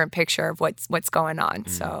completely different picture of what's going on.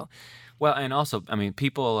 So, well, and also, I mean,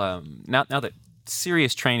 people now that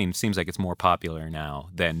serious training seems like it's more popular now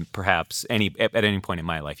than perhaps at any point in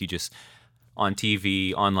my life. You just, on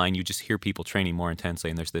TV, online, you just hear people training more intensely,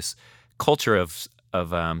 and there's this culture of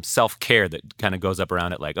self-care that kind of goes up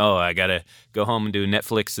around it, like, oh, I gotta go home and do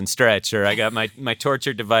Netflix and stretch, or I got my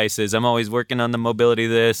torture devices, I'm always working on the mobility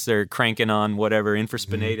of this, or cranking on whatever,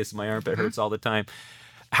 infraspinatus, my armpit hurts all the time.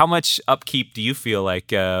 How much upkeep do you feel like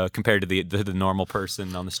compared to the normal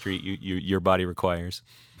person on the street your body requires?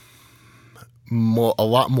 A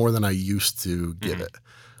lot more than I used to give it.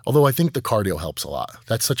 Although I think the cardio helps a lot.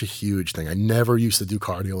 That's such a huge thing. I never used to do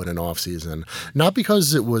cardio in an off season, not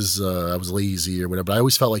because it was I was lazy or whatever. But I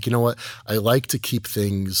always felt like, you know what, I like to keep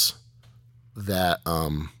things that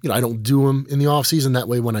I don't do them in the off season. That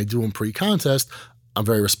way, when I do them pre-contest, I'm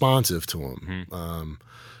very responsive to them.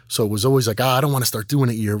 So it was always like, I don't want to start doing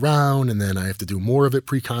it year round, and then I have to do more of it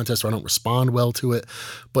pre-contest or I don't respond well to it.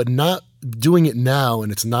 But not doing it now,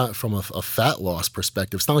 and it's not from a fat loss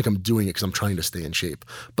perspective. It's not like I'm doing it because I'm trying to stay in shape,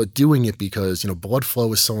 but doing it because, blood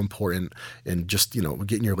flow is so important, and just,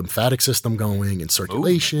 getting your lymphatic system going and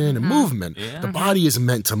circulation and movement. Yeah. The body is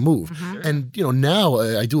meant to move. And, now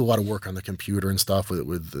I do a lot of work on the computer and stuff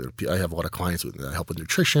with I have a lot of clients with help with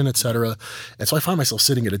nutrition, et cetera. And so I find myself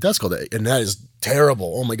sitting at a desk all day, and that is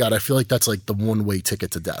terrible. Oh my God. I feel like that's like the one-way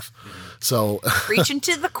ticket to death. So preaching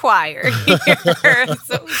to the choir here. That's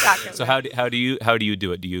what we talk about. So how do you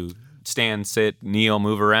do it? Do you stand, sit, kneel,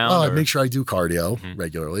 move around? I make sure I do cardio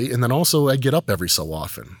regularly, and then also I get up every so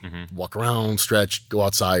often, walk around, stretch, go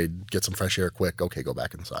outside, get some fresh air quick. Okay, go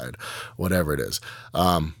back inside, whatever it is.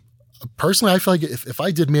 Personally, I feel like if I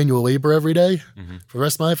did manual labor every day for the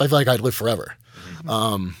rest of my life, I feel like I'd live forever.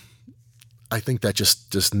 I think that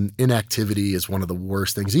just inactivity is one of the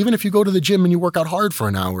worst things. Even if you go to the gym and you work out hard for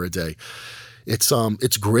an hour a day,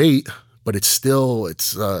 it's great, but it's still,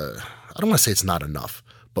 I don't want to say it's not enough,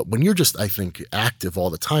 but when you're just, I think, active all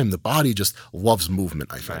the time, the body just loves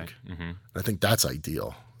movement, I think. Right. I think that's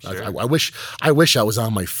ideal. Sure. I wish I was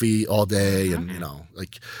on my feet all day and,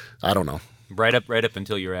 I don't know. Right up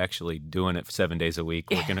until you're actually doing it 7 days a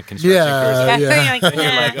week, working a construction crew. Yeah.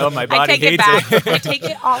 You're like, oh, my body hates it. I take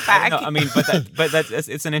it all back. No, I mean, but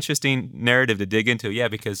it's an interesting narrative to dig into,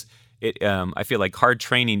 because it. I feel like hard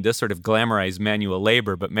training does sort of glamorize manual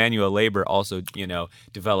labor, but manual labor also,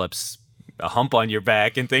 develops a hump on your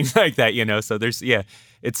back and things like that, So there's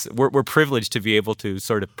we're privileged to be able to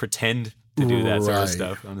sort of pretend to do that sort of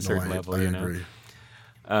stuff on a certain level, I agree.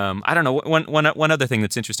 I don't know. One other thing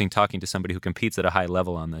that's interesting, talking to somebody who competes at a high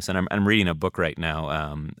level on this, and I'm reading a book right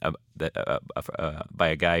now by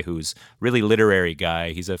a guy who's really literary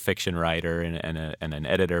guy. He's a fiction writer and an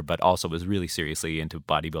editor, but also was really seriously into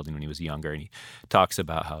bodybuilding when he was younger. And he talks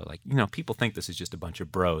about how, people think this is just a bunch of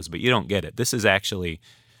bros, but you don't get it. This is actually,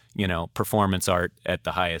 performance art at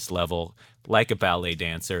the highest level, like a ballet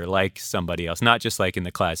dancer, like somebody else, not just like in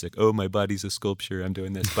the classic, oh, my body's a sculpture, I'm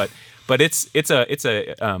doing this, but it's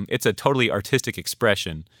a totally artistic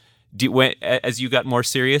expression. As you got more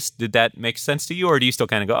serious, did that make sense to you, or do you still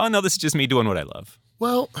kind of go, oh no, this is just me doing what I love?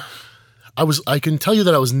 Well, I can tell you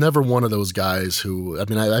that I was never one of those guys who, I've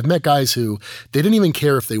met guys who, they didn't even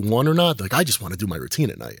care if they won or not. They're like, I just want to do my routine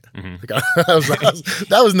at night. Mm-hmm.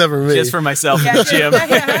 That was never me. Just for myself in the gym.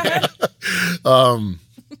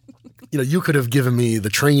 You could have given me the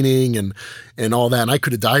training and all that, and I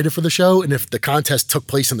could have dieted for the show. And if the contest took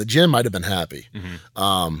place in the gym, I'd have been happy.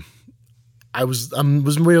 Mm-hmm. I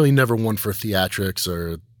was really never one for theatrics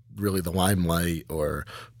or really the limelight or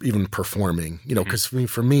even performing, because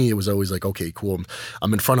for me, it was always like, okay, cool.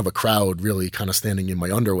 I'm in front of a crowd, really kind of standing in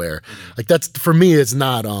my underwear. Mm-hmm. Like that's, for me, it's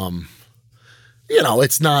not,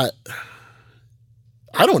 it's not,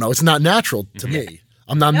 I don't know. It's not natural to me.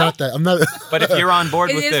 I'm not. But if you're on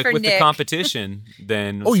board with the competition,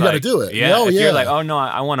 then you got to do it. Yeah. If you're like, oh no,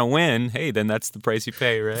 I want to win. Hey, then that's the price you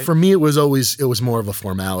pay, right? For me, it was more of a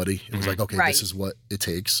formality. It was like, okay, this is what it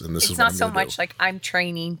takes, and this is what I'm It's not so much like I'm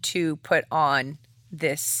training to put on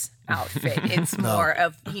this outfit. It's more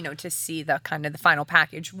of, to see the kind of the final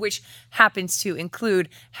package, which happens to include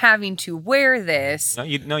having to wear this.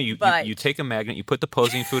 You take a magnet, you put the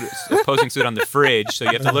posing suit on the fridge, so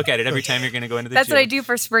you have to look at it every time you're going to go into the gym. That's what I do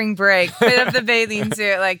for spring break. Put up the bathing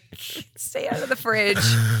suit, like stay out of the fridge.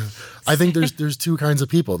 I think there's two kinds of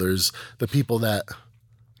people. There's the people that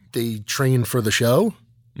they train for the show.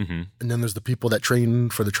 Mm-hmm. And then there's the people that train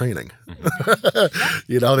for the training. Mm-hmm.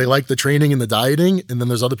 They like the training and the dieting, and then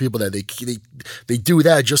there's other people that they do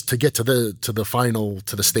that just to get to the final,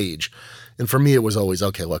 to the stage. And for me, it was always,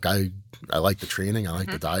 okay, look, I like the training, I like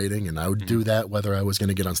the dieting, and I would do that whether I was going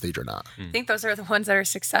to get on stage or not. I think those are the ones that are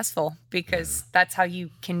successful, because that's how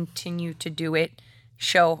you continue to do it,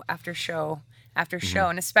 show after show after show.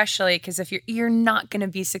 And especially because if you're not going to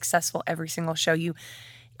be successful every single show,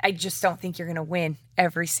 I just don't think you're going to win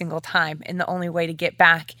every single time. And the only way to get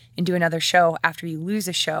back and do another show after you lose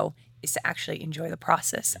a show is to actually enjoy the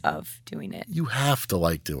process of doing it. You have to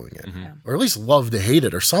like doing it, or at least love to hate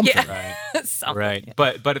it or something. Yeah. Right.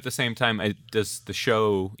 But at the same time, does the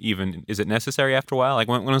show is it necessary after a while? Like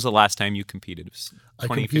when was the last time you competed?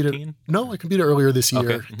 2015? I competed earlier this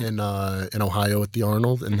year in Ohio at the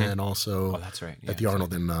Arnold, and then also that's right. at the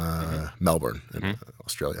Arnold in Melbourne in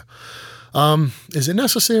Australia. Is it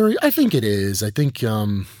necessary? I think it is. I think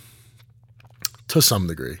to some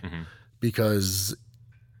degree, because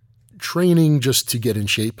training just to get in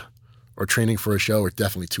shape or training for a show are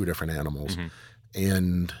definitely two different animals.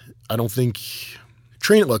 And I don't think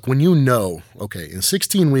training, look, when okay, in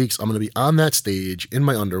 16 weeks, I'm going to be on that stage in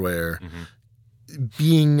my underwear,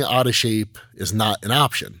 being out of shape is not an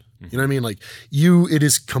option. You know what I mean? Like it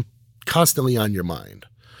is constantly on your mind.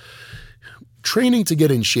 Training to get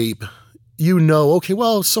in shape, okay,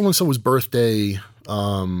 well, so-and-so's birthday,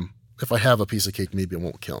 if I have a piece of cake, maybe it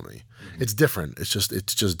won't kill me. It's different. It's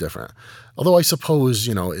just different. Although I suppose,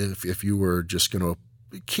 if you were just going to,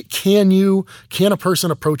 can a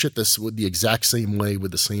person approach it with the exact same way,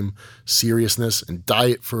 with the same seriousness, and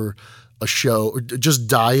diet for a show, or just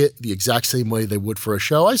diet the exact same way they would for a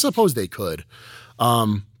show? I suppose they could.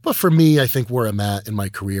 But for me, I think where I'm at in my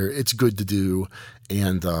career, it's good to do.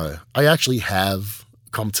 And I actually have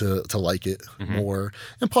come to like it more.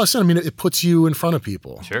 And plus, it puts you in front of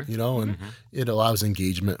people, sure. And it allows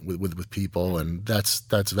engagement with people, and that's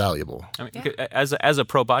valuable. As a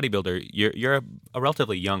pro bodybuilder, you're a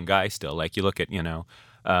relatively young guy still. Like you look at,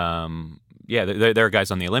 there are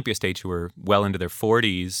guys on the Olympia stage who are well into their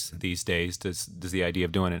 40s these days. Does the idea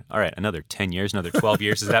of doing it, all right, another 10 years, another 12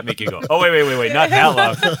 years, does that make you go, oh, wait, not that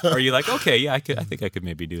long? Or are you like, okay, yeah, I think I could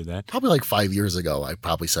maybe do that? Probably like 5 years ago, I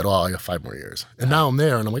probably said, I got 5 more years. And now I'm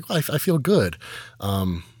there, and I'm like, well, I feel good.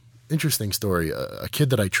 Interesting story. A kid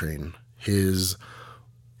that I train, his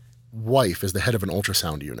wife is the head of an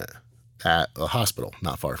ultrasound unit at a hospital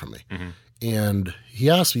not far from me. And he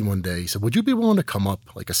asked me one day, he said, would you be willing to come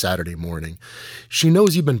up like a Saturday morning? She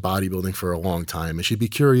knows you've been bodybuilding for a long time, and she'd be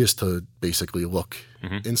curious to basically look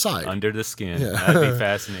inside. Under the skin. Yeah. That'd be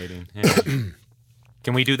fascinating. Yeah.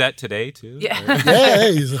 Can we do that today too? Yeah.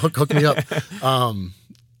 Hey, hook me up.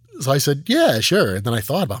 So I said, yeah, sure. And then I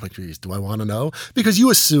thought about, like, geez, do I want to know? Because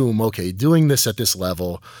you assume, okay, doing this at this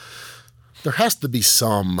level, there has to be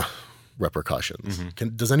some repercussions.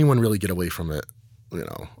 Does anyone really get away from it,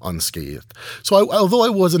 unscathed? So although I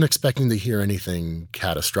wasn't expecting to hear anything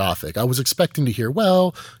catastrophic, I was expecting to hear,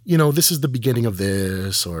 well, this is the beginning of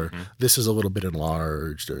this, or this is a little bit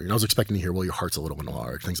enlarged, or I was expecting to hear, well, your heart's a little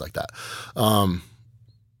enlarged, things like that.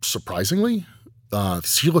 Surprisingly,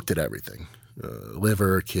 she looked at everything.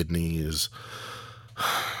 Liver, kidneys,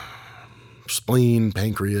 spleen,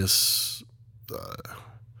 pancreas,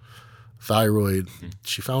 thyroid.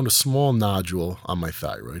 She found a small nodule on my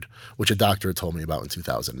thyroid, which a doctor had told me about in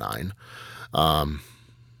 2009,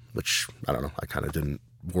 which, I don't know, I kind of didn't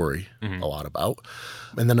worry a lot about.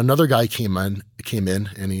 And then another guy came in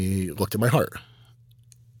and he looked at my heart.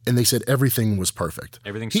 And they said everything was perfect.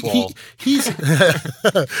 Everything's swole.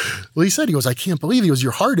 Well, he said, I can't believe it.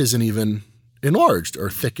 Your heart isn't even enlarged or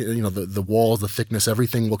thick, the walls, the thickness,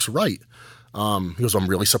 everything looks right. He goes, I'm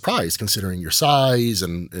really surprised considering your size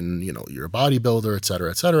and you're a bodybuilder, et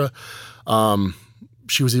cetera, et cetera.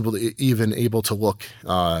 She was able to look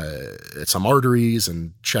at some arteries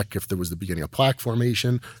and check if there was the beginning of plaque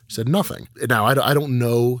formation. She said nothing. Now, I don't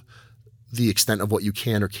know the extent of what you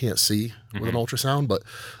can or can't see with an ultrasound, but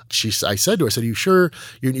I said to her, are you sure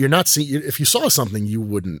you're not seeing, if you saw something, you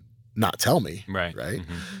wouldn't not tell me. Right.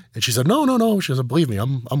 And she said, no. She said, believe me,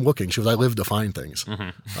 I'm looking. She goes, I live to find things.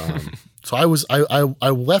 So I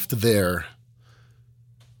left there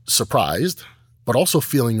surprised, but also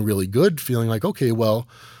feeling really good, feeling like, okay, well,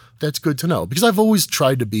 that's good to know, because I've always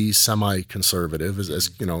tried to be semi-conservative as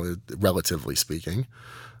relatively speaking,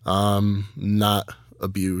 not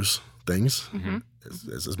abuse things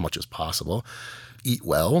as much as possible. Eat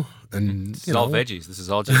well, and this is all veggies. This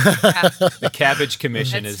is all just the Cabbage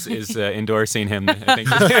Commission is endorsing him. I think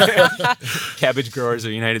Cabbage Growers of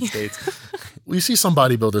the United States. We see some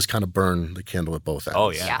bodybuilders kind of burn the candle at both ends.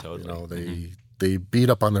 Oh yeah. Totally. They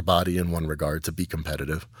beat up on their body in one regard to be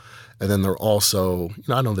competitive, and then they're also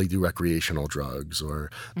they do recreational drugs,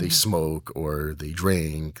 or they smoke, or they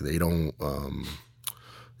drink. They don't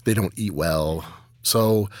eat well.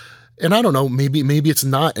 So. And I don't know, maybe it's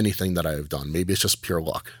not anything that I've done. Maybe it's just pure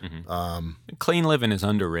luck. Clean living is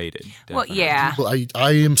underrated. Definitely. Well, yeah.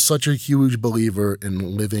 I am such a huge believer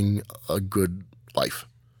in living a good life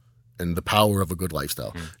and the power of a good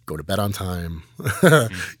lifestyle. Go to bed on time,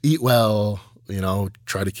 eat well,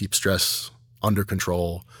 try to keep stress under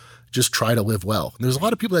control. Just try to live well. And there's a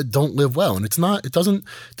lot of people that don't live well, and it doesn't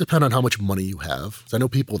depend on how much money you have. I know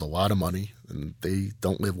people with a lot of money and they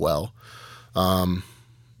don't live well.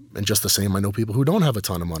 And just the same, I know people who don't have a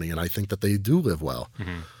ton of money, and I think that they do live well.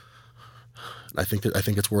 I think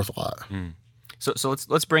it's worth a lot. So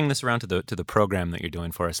let's bring this around to the program that you're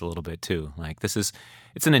doing for us a little bit too. Like it's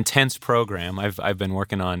an intense program. I've been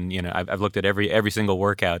working on I've looked at every single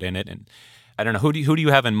workout in it, and I don't know, who do you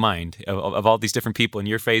have in mind of all these different people in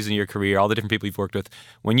your phase in your career, all the different people you've worked with,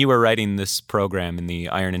 when you were writing this program in the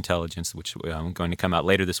Iron Intelligence, which I'm going to come out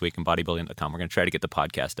later this week in bodybuilding.com. We're going to try to get the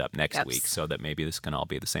podcast up next week so that maybe this can all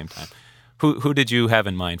be at the same time. Who did you have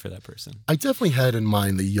in mind for that person? I definitely had in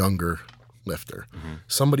mind the younger lifter,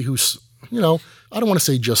 somebody who's, I don't want to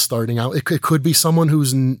say just starting out. It could be someone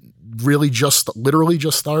who's literally just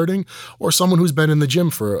starting, or someone who's been in the gym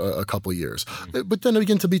for a couple of years. But then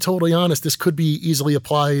again, to be totally honest, this could be easily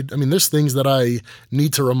applied. I mean, there's things that I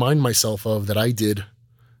need to remind myself of that I did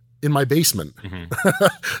in my basement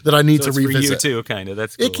that I need to revisit. For you too, kind of.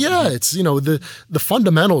 That's cool. It's the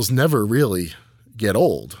fundamentals never really get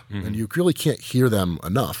old, and you really can't hear them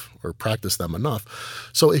enough or practice them enough.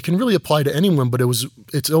 So it can really apply to anyone, but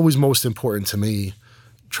it's always most important to me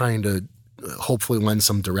trying to hopefully lend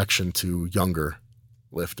some direction to younger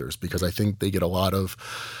lifters, because I think they get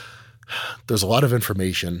there's a lot of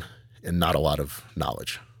information and not a lot of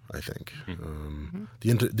knowledge, I think.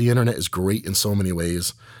 The internet is great in so many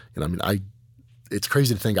ways. It's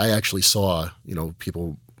crazy to think I actually saw,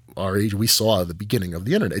 people our age, we saw the beginning of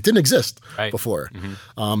the internet. It didn't exist before.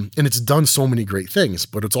 And it's done so many great things,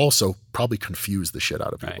 but it's also probably confused the shit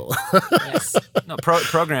out of people. Yes. No,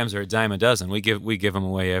 programs are a dime a dozen. We give them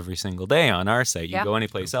away every single day on our site. You go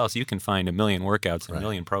anyplace else, you can find a million workouts, a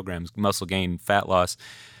million programs, muscle gain, fat loss.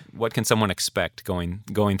 What can someone expect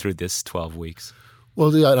going through this 12 weeks?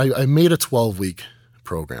 Well, I made a 12-week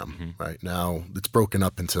program. Right now, it's broken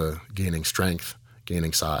up into gaining strength,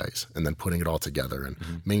 gaining size, and then putting it all together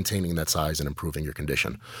and maintaining that size and improving your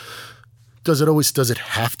condition. Does it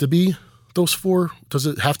have to be those 4? Does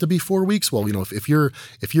it have to be 4 weeks? Well, if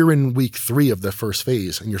you're in week 3 of the first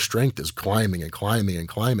phase and your strength is climbing and climbing and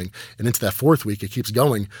climbing, and into that 4th week it keeps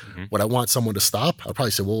going, would I want someone to stop? I'll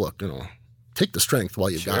probably say, well, look, take the strength while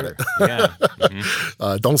you got it.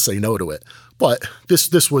 Yeah. Don't say no to it. But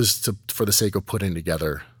this was for the sake of putting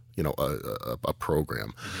together, a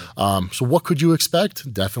program. So what could you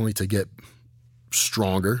expect? Definitely to get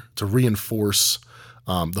stronger, to reinforce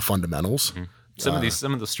the fundamentals. Some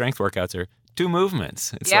of the strength workouts are 2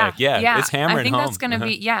 movements. It's yeah, it's hammering home. I think that's going to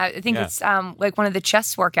be, I think it's like one of the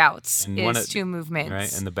chest workouts is 2 movements.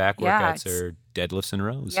 Right, and the back workouts are deadlifts and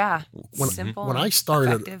rows. Yeah, simple. When I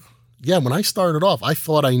started off, I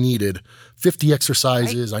thought I needed 50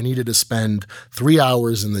 exercises. Right. I needed to spend 3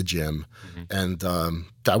 hours in the gym, and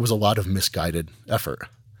that was a lot of misguided effort.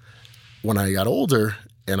 When I got older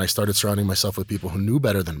and I started surrounding myself with people who knew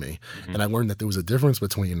better than me, and I learned that there was a difference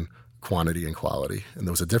between quantity and quality, and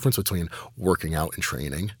there was a difference between working out and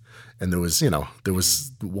training, and there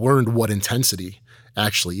was learned what intensity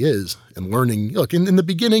actually is, and learning, look, in the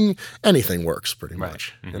beginning, anything works pretty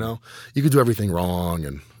much. You could do everything wrong,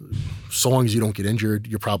 and so long as you don't get injured,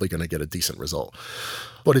 you're probably going to get a decent result.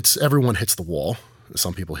 But everyone hits the wall.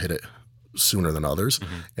 Some people hit it sooner than others.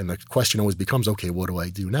 And the question always becomes, okay, what do I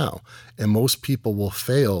do now? And most people will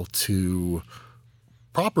fail to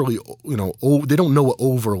properly, they don't know what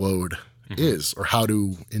overload is or how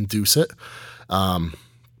to induce it.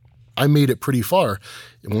 I made it pretty far.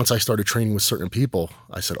 And once I started training with certain people,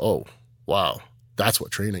 I said, oh, wow, that's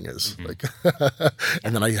what training is.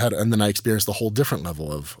 And then I experienced a whole different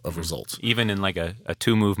level of results. Even in like a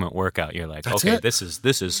 2 movement workout, you're like, that's okay, it. this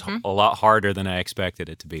is a lot harder than I expected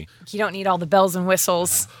it to be. You don't need all the bells and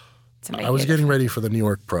whistles to make it. I was getting ready for the New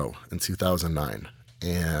York Pro in 2009,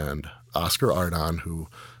 and Oscar Ardon, who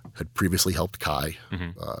had previously helped Kai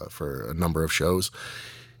for a number of shows,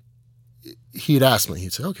 he'd asked me,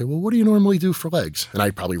 he'd say, okay, well, what do you normally do for legs? And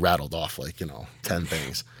I probably rattled off 10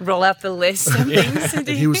 things. Roll out the list of things. And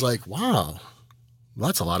he was like, wow,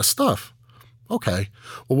 that's a lot of stuff. Okay,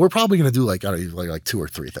 well, we're probably going to do like 2 or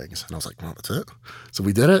 3 things. And I was like, well, that's it. So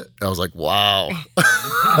we did it. I was like, wow.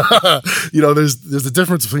 There's a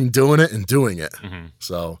difference between doing it and doing it.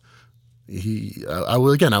 So I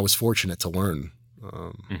was fortunate to learn,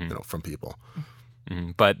 from people.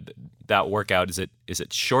 But that workout, is it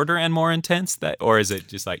shorter and more intense, or is it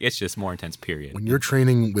just it's just more intense, period? When you're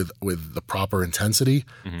training with the proper intensity,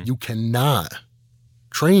 you cannot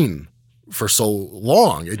train for so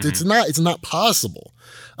long. It's not possible.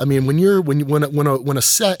 I mean, when a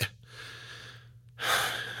set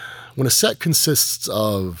consists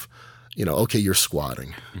of, okay, you're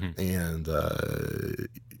squatting and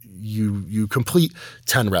you complete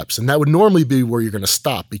 10 reps, and that would normally be where you're going to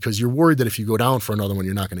stop because you're worried that if you go down for another one,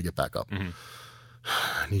 you're not going to get back up. And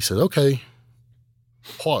he said, okay,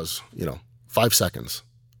 pause, 5 seconds,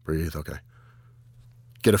 breathe. Okay.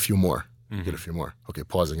 Get a few more, get a few more. Okay.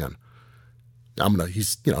 Pause again. Now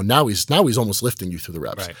he's almost lifting you through the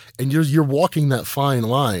reps, right. And you're walking that fine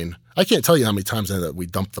line. I can't tell you how many times that we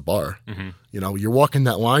dumped the bar. You're walking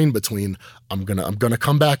that line between I'm gonna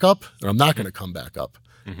come back up and I'm not gonna come back up.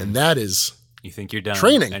 And that is, you think you're done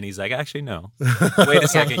training. And he's like, actually, no. Wait a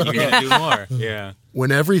second, you're going to do more. Yeah.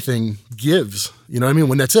 When everything gives,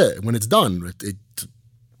 when that's it, when it's done,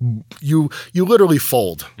 you literally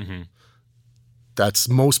fold. That's,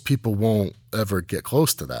 most people won't ever get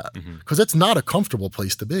close to that because it's not a comfortable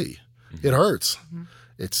place to be. It hurts.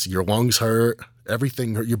 It's, your lungs hurt,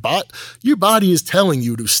 everything hurt. Your body is telling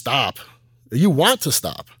you to stop. You want to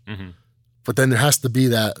stop. But then there has to be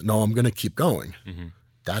that, no, I'm going to keep going.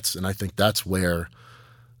 And I think that's where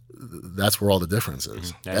all the difference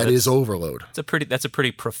is. That is overload. That's a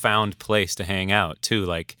pretty profound place to hang out too.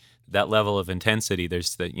 Like that level of intensity.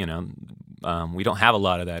 There's we don't have a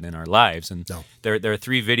lot of that in our lives. And there are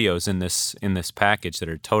 3 videos in this package that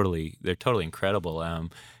are totally incredible.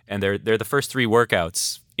 And they're the first 3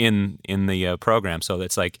 workouts in the program. So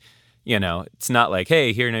it's like, it's not like,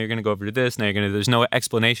 hey, here, now you're going to go over to this. Now there's no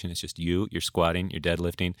explanation. It's just you're squatting, you're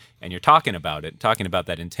deadlifting, and you're talking about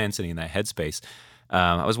that intensity and that headspace.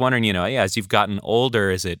 I was wondering, as you've gotten older,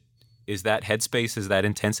 is that headspace, is that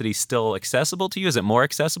intensity still accessible to you? Is it more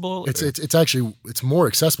accessible? It's actually more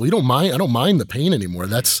accessible. I don't mind the pain anymore.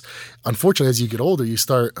 That's, unfortunately, as you get older, you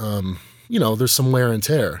start, there's some wear and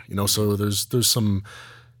tear, so there's some,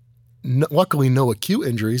 luckily no acute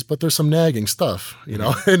injuries, but there's some nagging stuff,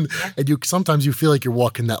 and sometimes you feel like you're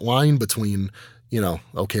walking that line between,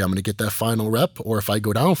 okay, I'm going to get that final rep, or if I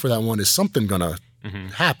go down for that one, is something going to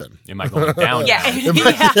happen? Am I going down?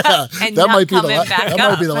 That might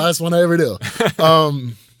be the last one I ever do.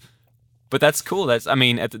 But that's cool. There's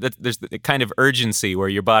the kind of urgency where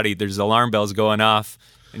your body, there's alarm bells going off,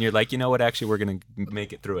 and you're like, you know what? Actually, we're gonna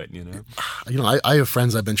make it through it. I have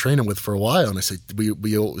friends I've been training with for a while, and I say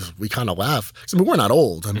we kind of laugh. I mean, we're not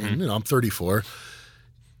old. I mean, I'm 34,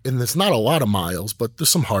 and it's not a lot of miles, but there's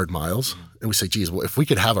some hard miles. And we say, geez, well, if we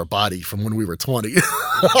could have our body from when we were 20,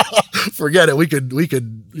 forget it. We could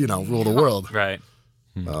rule the world. Right.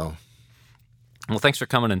 Oh. Well, thanks for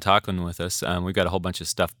coming and talking with us. We've got a whole bunch of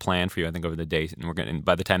stuff planned for you, I think, over the day, and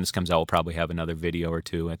by the time this comes out, we'll probably have another video or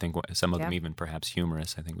two. I think some of them even perhaps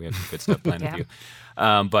humorous. I think we have some good stuff planned with you.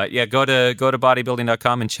 But yeah, go to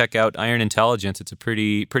bodybuilding.com and check out Iron Intelligence. It's a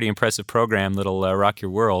pretty impressive program that'll rock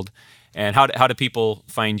your world. And how do people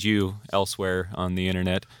find you elsewhere on the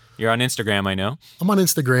internet? You're on Instagram, I know. I'm on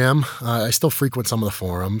Instagram. I still frequent some of the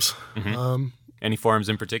forums. Any forums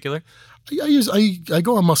in particular? I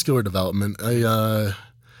go on muscular development. I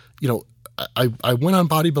went on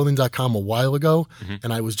bodybuilding.com a while ago,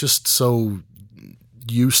 and I was just so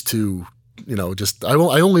used to, I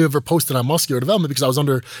only ever posted on muscular development because I was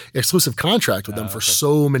under exclusive contract with them for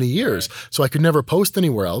so many years. Right. So I could never post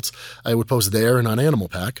anywhere else. I would post there and on Animal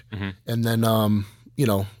Pack. And then,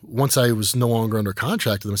 once I was no longer under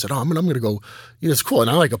contract with them, I said, I'm going to go, it's cool. And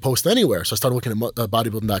I like to post anywhere. So I started looking at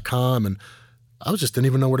bodybuilding.com, and I just didn't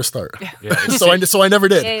even know where to start. Yeah, so I never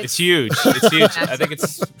did. It's huge. It's huge. I think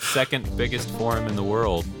it's second biggest forum in the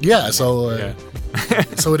world. Yeah. So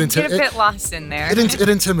so it get a bit lost in there. It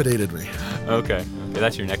intimidated me. Okay,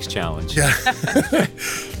 that's your next challenge. Yeah.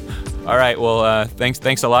 All right. Well,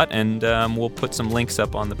 thanks a lot, and we'll put some links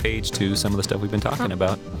up on the page to some of the stuff we've been talking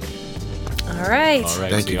about. All right. All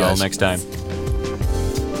right. Thank See you all guys. next time.